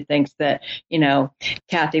Heights, who thinks that,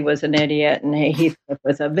 Kathy was an idiot and Heathcliff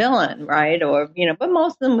was a villain, right? Or, but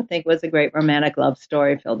most of them would think it was a great romantic love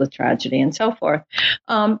story filled with tragedy and so forth.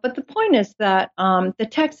 But the point is that the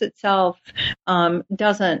text itself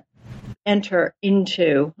doesn't enter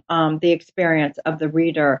into the experience of the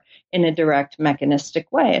reader in a direct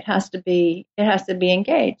mechanistic way. It has to be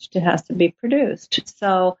engaged. It has to be produced.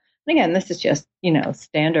 So again, this is just,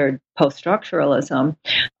 standard post-structuralism.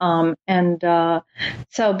 But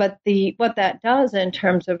what that does in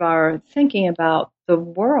terms of our thinking about the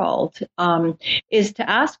world is to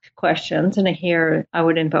ask questions. And here I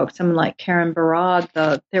would invoke someone like Karen Barad,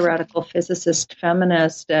 the theoretical physicist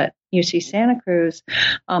feminist at UC Santa Cruz,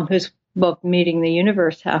 whose book, Meeting the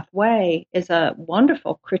Universe Halfway, is a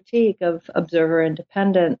wonderful critique of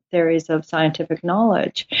observer-independent theories of scientific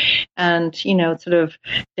knowledge, and, sort of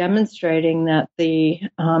demonstrating that the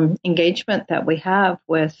engagement that we have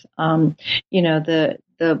with,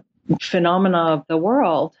 the phenomena of the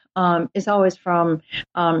world is always a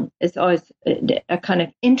kind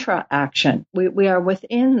of intra-action. We are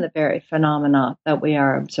within the very phenomena that we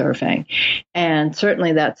are observing. And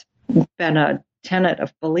certainly that's been a tenet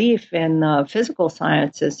of belief in physical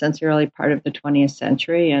sciences since the early part of the 20th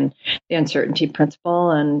century, and the uncertainty principle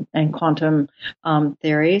and quantum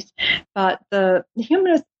theories. But the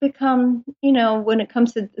humanists become, when it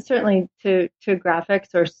comes to certainly to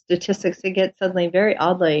graphics or statistics, it gets suddenly very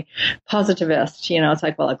oddly positivist. It's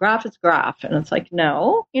like, well, a graph is graph, and it's like,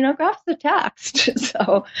 no, graph's a text.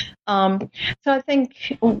 So I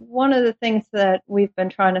think one of the things that we've been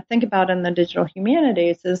trying to think about in the digital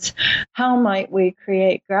humanities is how might we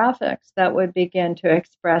create graphics that would begin to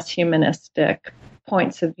express humanistic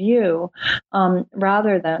points of view,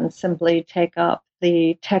 rather than simply take up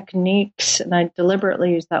the techniques, and I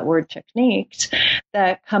deliberately use that word techniques,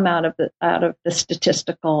 that come out of the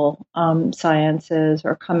statistical sciences,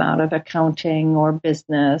 or come out of accounting or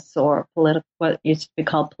business or what used to be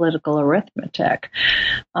called political arithmetic.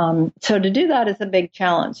 So to do that is a big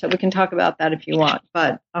challenge. So we can talk about that if you want,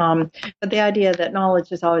 but the idea that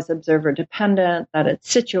knowledge is always observer dependent, that it's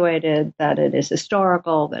situated, that it is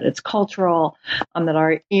historical, that it's cultural,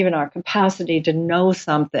 that even our capacity to know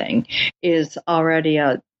something is already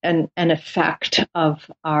an effect of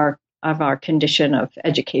our condition of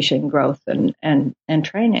education, growth, and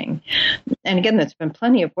training. And again, there's been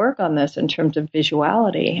plenty of work on this in terms of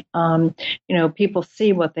visuality. People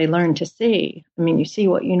see what they learn to see. I mean, you see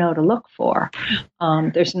what you know to look for.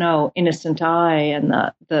 There's no innocent eye, and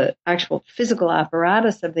the actual physical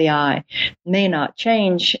apparatus of the eye may not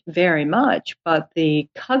change very much, but the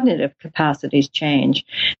cognitive capacities change.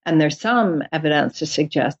 And there's some evidence to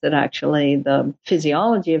suggest that actually the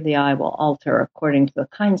physiology of the eye will alter according to the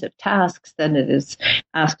kinds of tasks that it is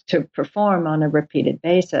asked to perform on a repeated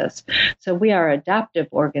basis. So we are adaptive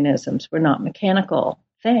organisms. We're not mechanical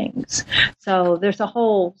things. So there's a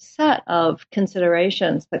whole set of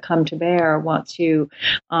considerations that come to bear once you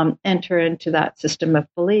enter into that system of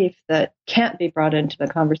belief that can't be brought into the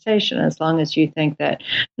conversation as long as you think that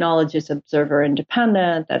knowledge is observer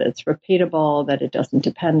independent, that it's repeatable, that it doesn't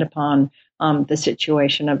depend upon the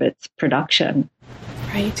situation of its production.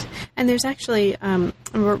 Right. And there's actually,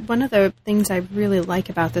 one of the things I really like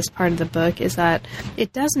about this part of the book is that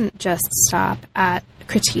it doesn't just stop at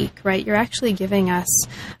critique, right? You're actually giving us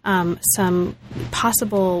some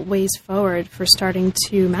possible ways forward for starting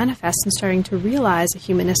to manifest and starting to realize a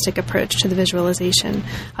humanistic approach to the visualization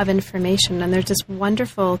of information. And there's this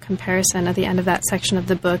wonderful comparison at the end of that section of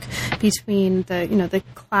the book between the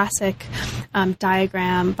classic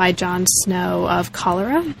diagram by John Snow of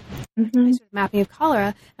cholera, mapping of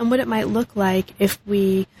cholera, and what it might look like if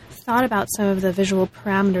we thought about some of the visual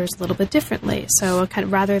parameters a little bit differently. So kind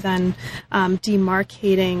of rather than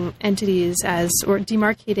demarcating entities or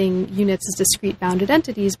demarcating units as discrete bounded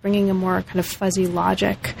entities, bringing a more kind of fuzzy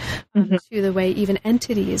logic to the way even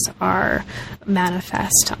entities are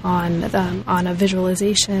manifest on a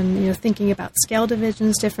visualization, thinking about scale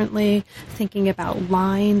divisions differently, thinking about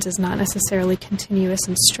lines as not necessarily continuous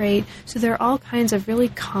and straight. So there are all kinds of really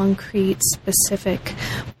concrete, specific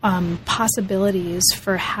possibilities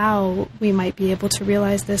for how we might be able to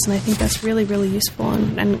realize this. And I think that's really, really useful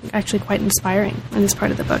and actually quite inspiring in this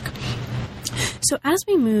part of the book. So as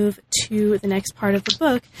we move to the next part of the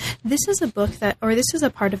book, this is a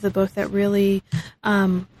part of the book that really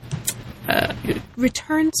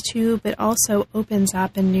returns to, but also opens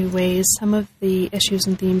up in new ways, some of the issues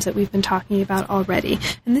and themes that we've been talking about already.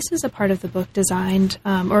 And this is a part of the book devoted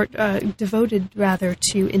to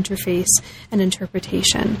interface and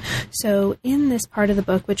interpretation. So in this part of the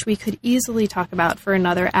book, which we could easily talk about for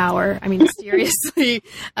another hour, I mean, seriously,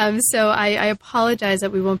 so I apologize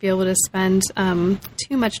that we won't be able to spend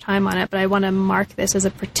too much time on it, but I want to mark this as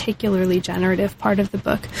a particularly generative part of the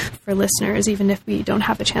book for listeners, even if we don't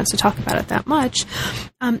have a chance to talk about it that much.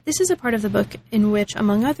 This is a part of the book in which,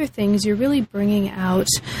 among other things, you're really bringing out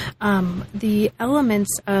the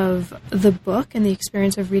elements of the book and the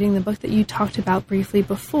experience of reading the book that you talked about briefly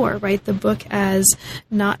before, right? The book as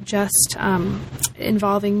not just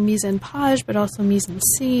involving mise en page, but also mise en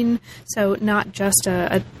scene. So not just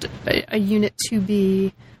a unit to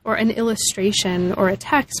be, or an illustration or a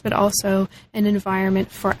text, but also an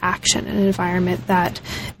environment for action, an environment that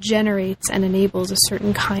generates and enables a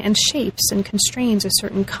certain kind, and shapes and constrains a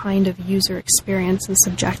certain kind of user experience and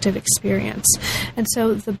subjective experience. And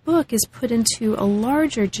so the book is put into a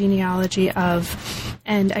larger genealogy of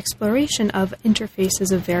and exploration of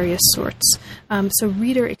interfaces of various sorts. So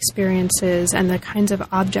reader experiences and the kinds of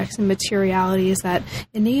objects and materialities that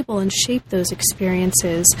enable and shape those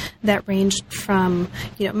experiences that range from,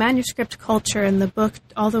 manuscript culture in the book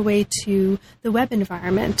all the way to the web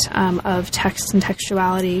environment of text and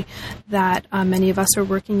textuality that many of us are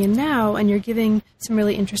working in now. And you're giving some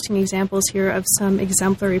really interesting examples here of some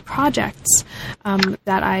exemplary projects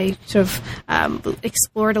that I sort of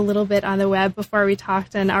explored a little bit on the web before we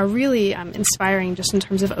talked, and are really inspiring just in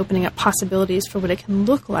terms of opening up possibilities for what it can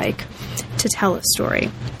look like to tell a story.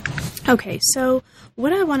 Okay, so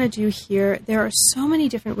what I want to do here, there are so many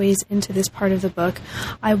different ways into this part of the book.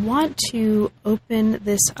 I want to open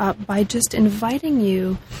this up by just inviting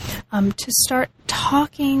you to start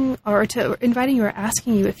talking, or inviting you or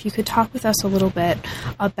asking you if you could talk with us a little bit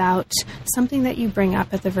about something that you bring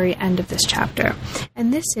up at the very end of this chapter.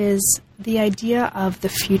 And this is the idea of the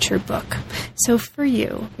future book. So for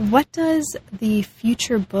you, what does the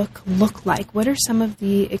future book look like? What are some of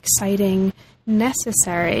the exciting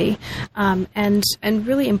necessary and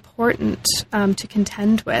really important to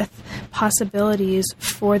contend with possibilities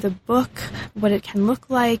for the book, what it can look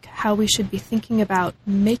like, how we should be thinking about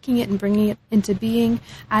making it and bringing it into being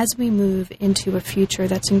as we move into a future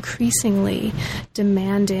that's increasingly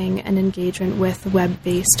demanding an engagement with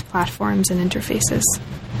web-based platforms and interfaces.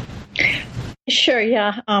 Sure,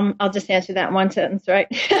 yeah. I'll just answer that in one sentence, right?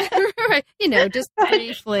 Right. Just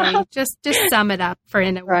briefly, just sum it up for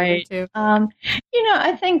in a word or two.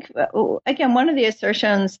 I think, again, one of the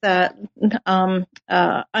assertions that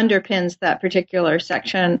underpins that particular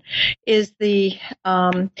section is the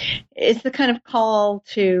kind of call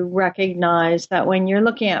to recognize that when you're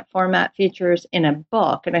looking at format features in a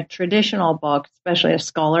book, in a traditional book, especially a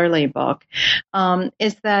scholarly book,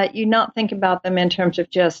 is that you not think about them in terms of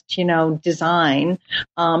just, design,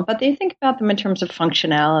 but that you think about them in terms of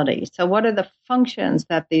functionality. So what are the functions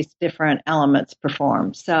that these different elements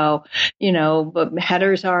perform? So,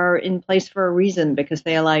 headers are in place for a reason because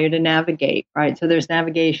they allow you to navigate, right? So there's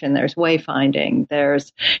navigation, there's wayfinding,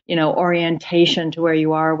 there's, orientation to where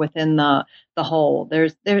you are within the whole. So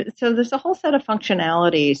there's a whole set of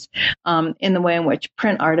functionalities in the way in which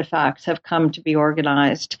print artifacts have come to be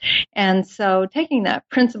organized. And so taking that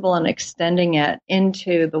principle and extending it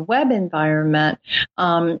into the web environment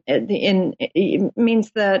it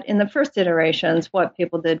means that in the first iterations, what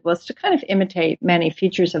people did was to kind of imitate many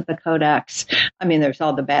features of the codex. I mean, there's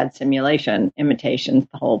all the bad simulation imitations,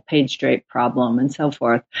 the whole page drape problem and so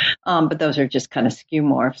forth. But those are just kind of skew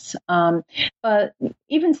morphs. But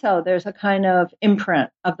even so, there's a kind of imprint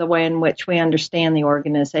of the way in which we understand the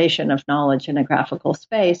organization of knowledge in a graphical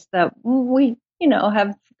space that we,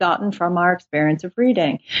 have gotten from our experience of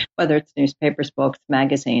reading, whether it's newspapers, books,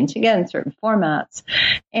 magazines, again, certain formats.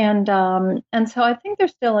 And so I think there's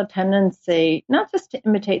still a tendency not just to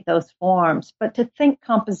imitate those forms, but to think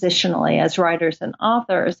compositionally as writers and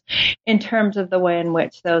authors in terms of the way in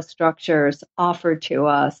which those structures offer to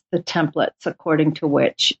us the templates according to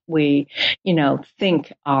which we,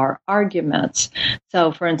 think our arguments.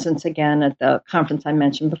 So, for instance, again, at the conference I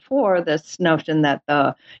mentioned before, this notion that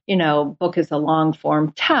the, book is a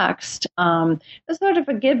long-form text was sort of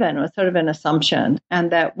a given, was sort of an assumption,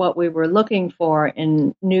 and that what we were looking for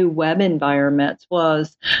in new web environments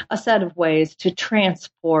was a set of ways to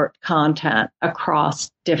transport content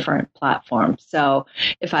across different platforms. So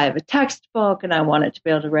if I have a textbook and I want it to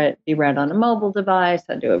be able to be read on a mobile device,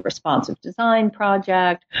 I do a responsive design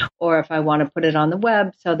project, or if I want to put it on the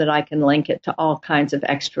web so that I can link it to all kinds of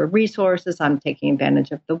extra resources, I'm taking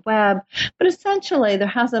advantage of the web. But essentially, there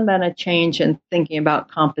hasn't been a change in thinking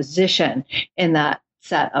about composition in that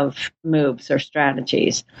set of moves or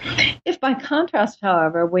strategies. If by contrast,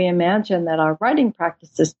 however, we imagine that our writing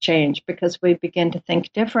practices change because we begin to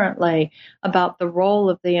think differently about the role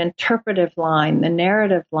of the interpretive line, the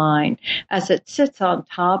narrative line, as it sits on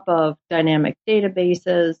top of dynamic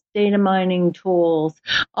databases, data mining tools,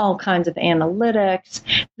 all kinds of analytics,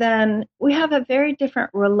 then we have a very different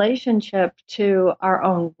relationship to our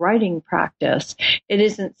own writing practice. It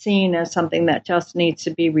isn't seen as something that just needs to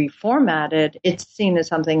be reformatted. It's seen as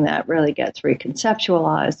something that really gets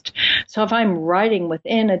reconceptualized. So if I'm writing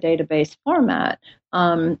within a database format,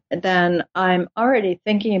 then I'm already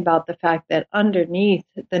thinking about the fact that underneath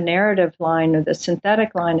the narrative line or the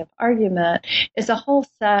synthetic line of argument is a whole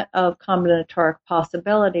set of combinatoric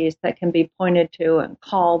possibilities that can be pointed to and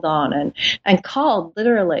called on and called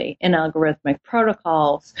literally in algorithmic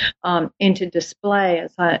protocols into display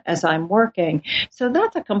as I'm working. So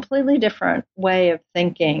that's a completely different way of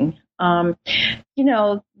thinking. Books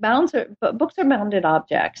are bounded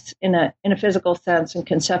objects in a physical sense and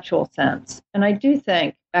conceptual sense. And I do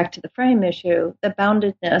think, back to the frame issue, that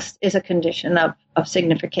boundedness is a condition of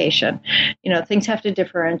signification. Things have to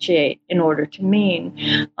differentiate in order to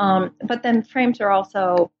mean. But then frames are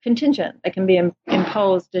also contingent. They can be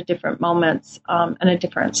imposed at different moments and at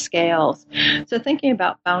different scales. So thinking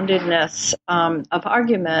about boundedness of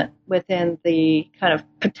argument within the kind of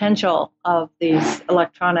potential of these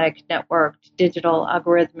electronic, networked, digital,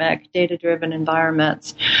 algorithmic, data-driven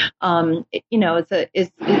environments, it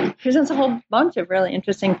presents a whole bunch of really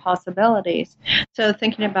interesting possibilities. So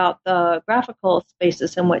thinking about the graphical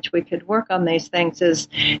spaces in which we could work on these things is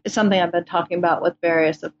something I've been talking about with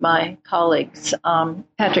various of my colleagues.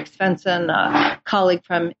 Patrick Svensson, a colleague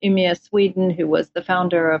from Umeå, Sweden, who was the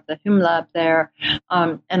founder of the Hum Lab there,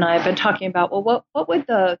 and I have been talking about, well, what would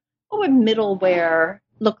middleware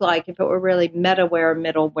look like if it were really metaware,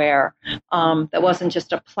 middleware, that wasn't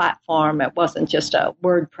just a platform, it wasn't just a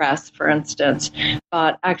WordPress, for instance,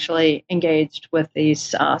 but actually engaged with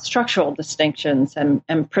these structural distinctions and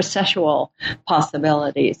processual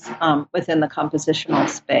possibilities within the compositional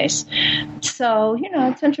space. So,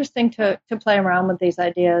 it's interesting to play around with these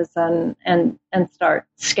ideas and start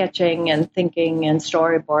sketching and thinking and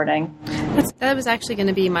storyboarding. That was actually going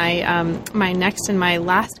to be my my next and my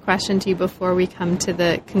last question to you before we come to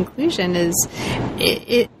the conclusion is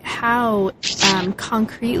how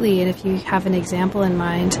concretely, and if you have an example in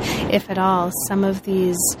mind, if at all, some of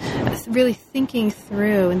these really thinking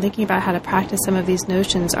through and thinking about how to practice some of these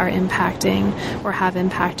notions are impacting or have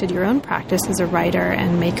impacted your own practice as a writer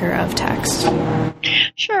and maker of text.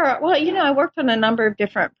 Sure. Well, I worked on a number of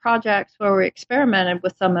different projects where we experimented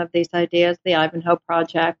with some of these ideas, the Ivanhoe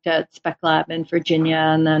Project at Spec Lab in Virginia,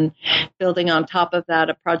 and then building on top of that,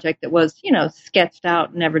 a project that was, sketched out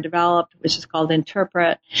and never developed, which is called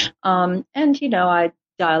Interpret. And, I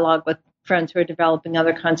dialogue with friends who are developing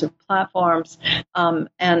other kinds of platforms, and,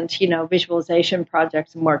 visualization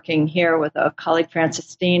projects. I'm working here with a colleague, Francis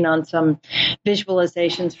Steen, on some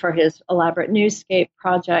visualizations for his elaborate newscape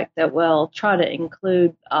project that will try to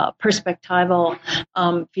include perspectival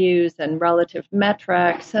views and relative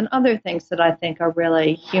metrics and other things that I think are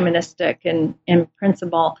really humanistic in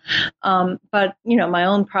principle. But, my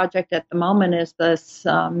own project at the moment is this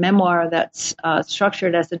memoir that's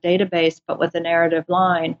structured as a database, but with a narrative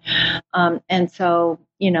line. And so,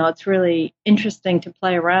 it's really interesting to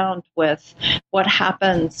play around with what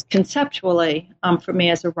happens conceptually for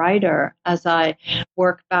me as a writer as I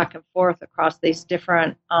work back and forth across these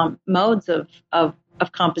different modes of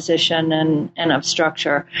composition and of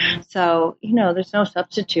structure. So, there's no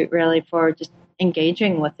substitute really for just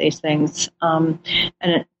engaging with these things.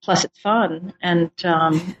 Plus it's fun and,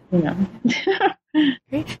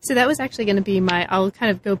 Great. So that was actually going to be I'll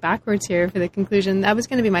kind of go backwards here for the conclusion. That was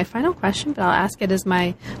going to be my final question, but I'll ask it as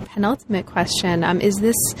my penultimate question. Is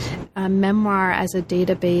this memoir as a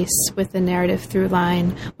database with the narrative through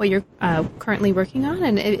line what you're currently working on?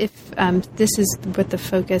 And if this is what the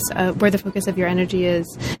focus where the focus of your energy is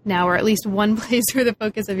now, or at least one place where the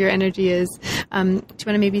focus of your energy is, do you want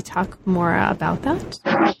to maybe talk more about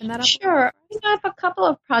that? Sure. I have a couple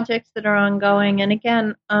of projects that are ongoing. And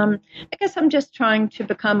again, I guess I'm just trying to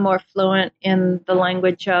become more fluent in the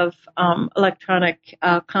language of electronic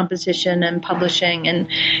composition and publishing. And,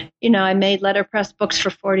 I made letterpress books for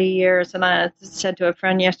 40 years. And I said to a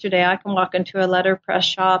friend yesterday, I can walk into a letterpress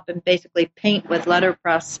shop and basically paint with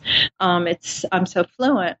letterpress. I'm so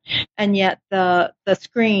fluent. And yet the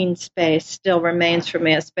screen space still remains for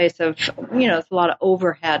me a space of, it's a lot of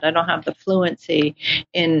overhead. I don't have the fluency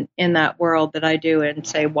in that world that I do in,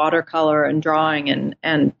 say, watercolor and drawing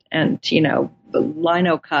and the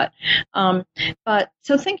lino cut. But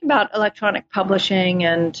so thinking about electronic publishing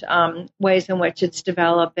and ways in which it's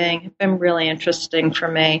developing have been really interesting for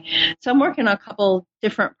me. So I'm working on a couple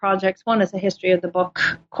different projects. One is a history of the book,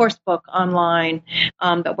 course book online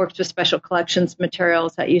that works with special collections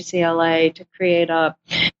materials at UCLA to create a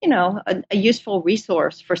useful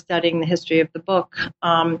resource for studying the history of the book.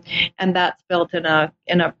 And that's built in a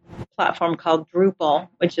platform called Drupal,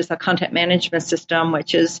 which is a content management system,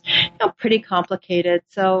 which is pretty complicated.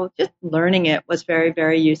 So just learning it was very,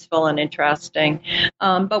 very useful and interesting.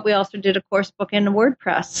 But we also did a course book in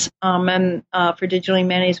WordPress and for Digital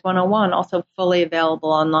Humanities 101, also fully available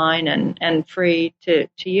online and free to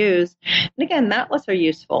use. And again, that was a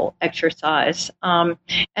useful exercise. And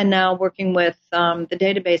now working with the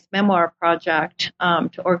database memoir project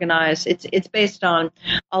to organize. It's based on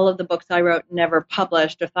all of the books I wrote and never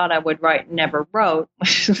published, or thought I would write and never wrote,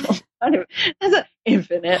 which is kind of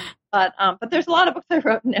infinite. But there's a lot of books I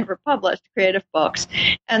wrote and never published, creative books.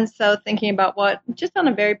 And so thinking about just on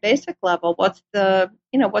a very basic level, what's the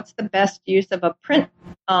best use of a print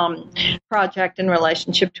project in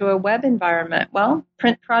relationship to a web environment? Well,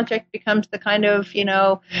 print project becomes the kind of,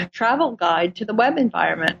 travel guide to the web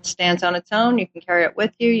environment. It stands on its own. You can carry it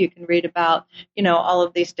with you. You can read about, all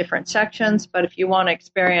of these different sections. But if you want to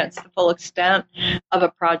experience the full extent of a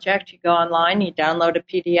project, you go online, you download a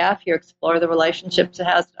PDF, you explore the relationships it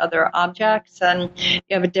has to other objects, and you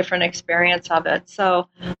have a different experience of it. So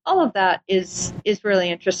all of that is really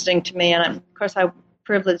interesting to me. And of course, I'm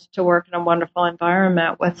privileged to work in a wonderful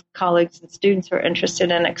environment with colleagues and students who are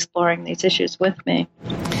interested in exploring these issues with me.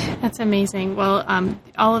 That's amazing. Well,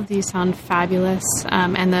 all of these sound fabulous,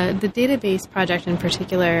 and the database project in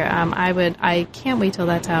particular, I can't wait till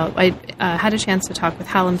that's out. I had a chance to talk with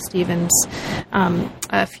Hallam Stevens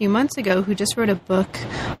a few months ago, who just wrote a book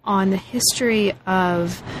on the history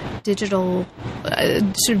of digital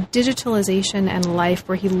sort of digitalization and life,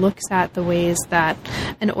 where he looks at the ways that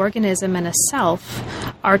an organism and a self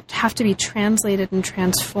have to be translated and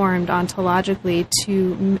transformed ontologically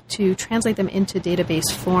to translate them into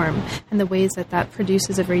database form, and the ways that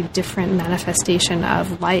produces a very different manifestation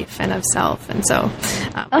of life and of self. And so,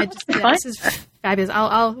 this is fabulous.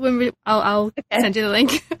 I'll send you the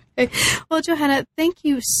link. Well, Johanna, thank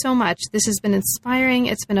you so much. This has been inspiring.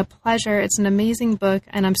 It's been a pleasure. It's an amazing book,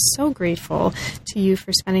 and I'm so grateful to you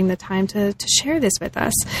for spending the time to share this with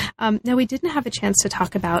us. Now, we didn't have a chance to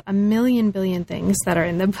talk about a million billion things that are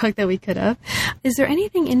in the book that we could have. Is there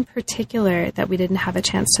anything in particular that we didn't have a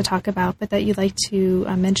chance to talk about, but that you'd like to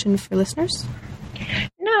mention for listeners?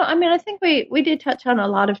 No, I mean, I think we did touch on a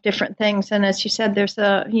lot of different things, and as you said, it's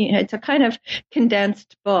a kind of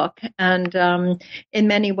condensed book, and in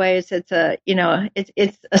many ways, it's a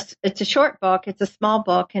short book. It's a small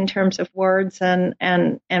book in terms of words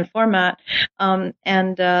and format. And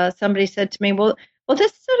somebody said to me, "Well,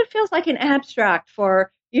 this sort of feels like an abstract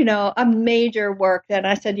for a major work." Then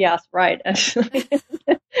I said, "Yes, right."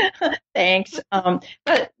 Thanks.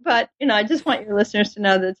 But I just want your listeners to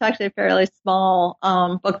know that it's actually a fairly small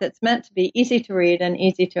book that's meant to be easy to read and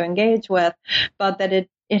easy to engage with, but that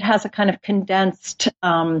it has a kind of condensed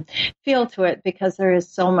feel to it because there is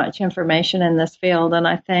so much information in this field. And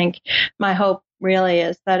I think my hope really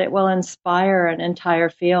is that it will inspire an entire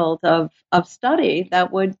field of study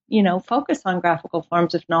that would, focus on graphical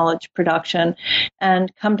forms of knowledge production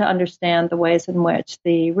and come to understand the ways in which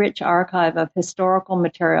the rich archive of historical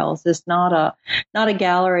materials is not a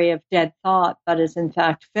gallery of dead thought, but is in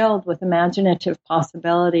fact filled with imaginative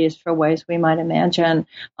possibilities for ways we might imagine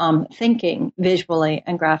thinking visually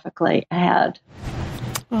and graphically ahead.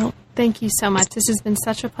 Well, thank you so much. This has been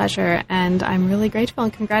such a pleasure, and I'm really grateful,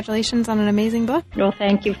 and congratulations on an amazing book. Well,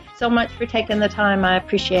 thank you so much for taking the time. I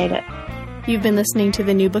appreciate it. You've been listening to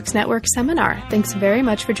the New Books Network seminar. Thanks very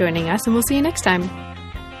much for joining us, and we'll see you next time.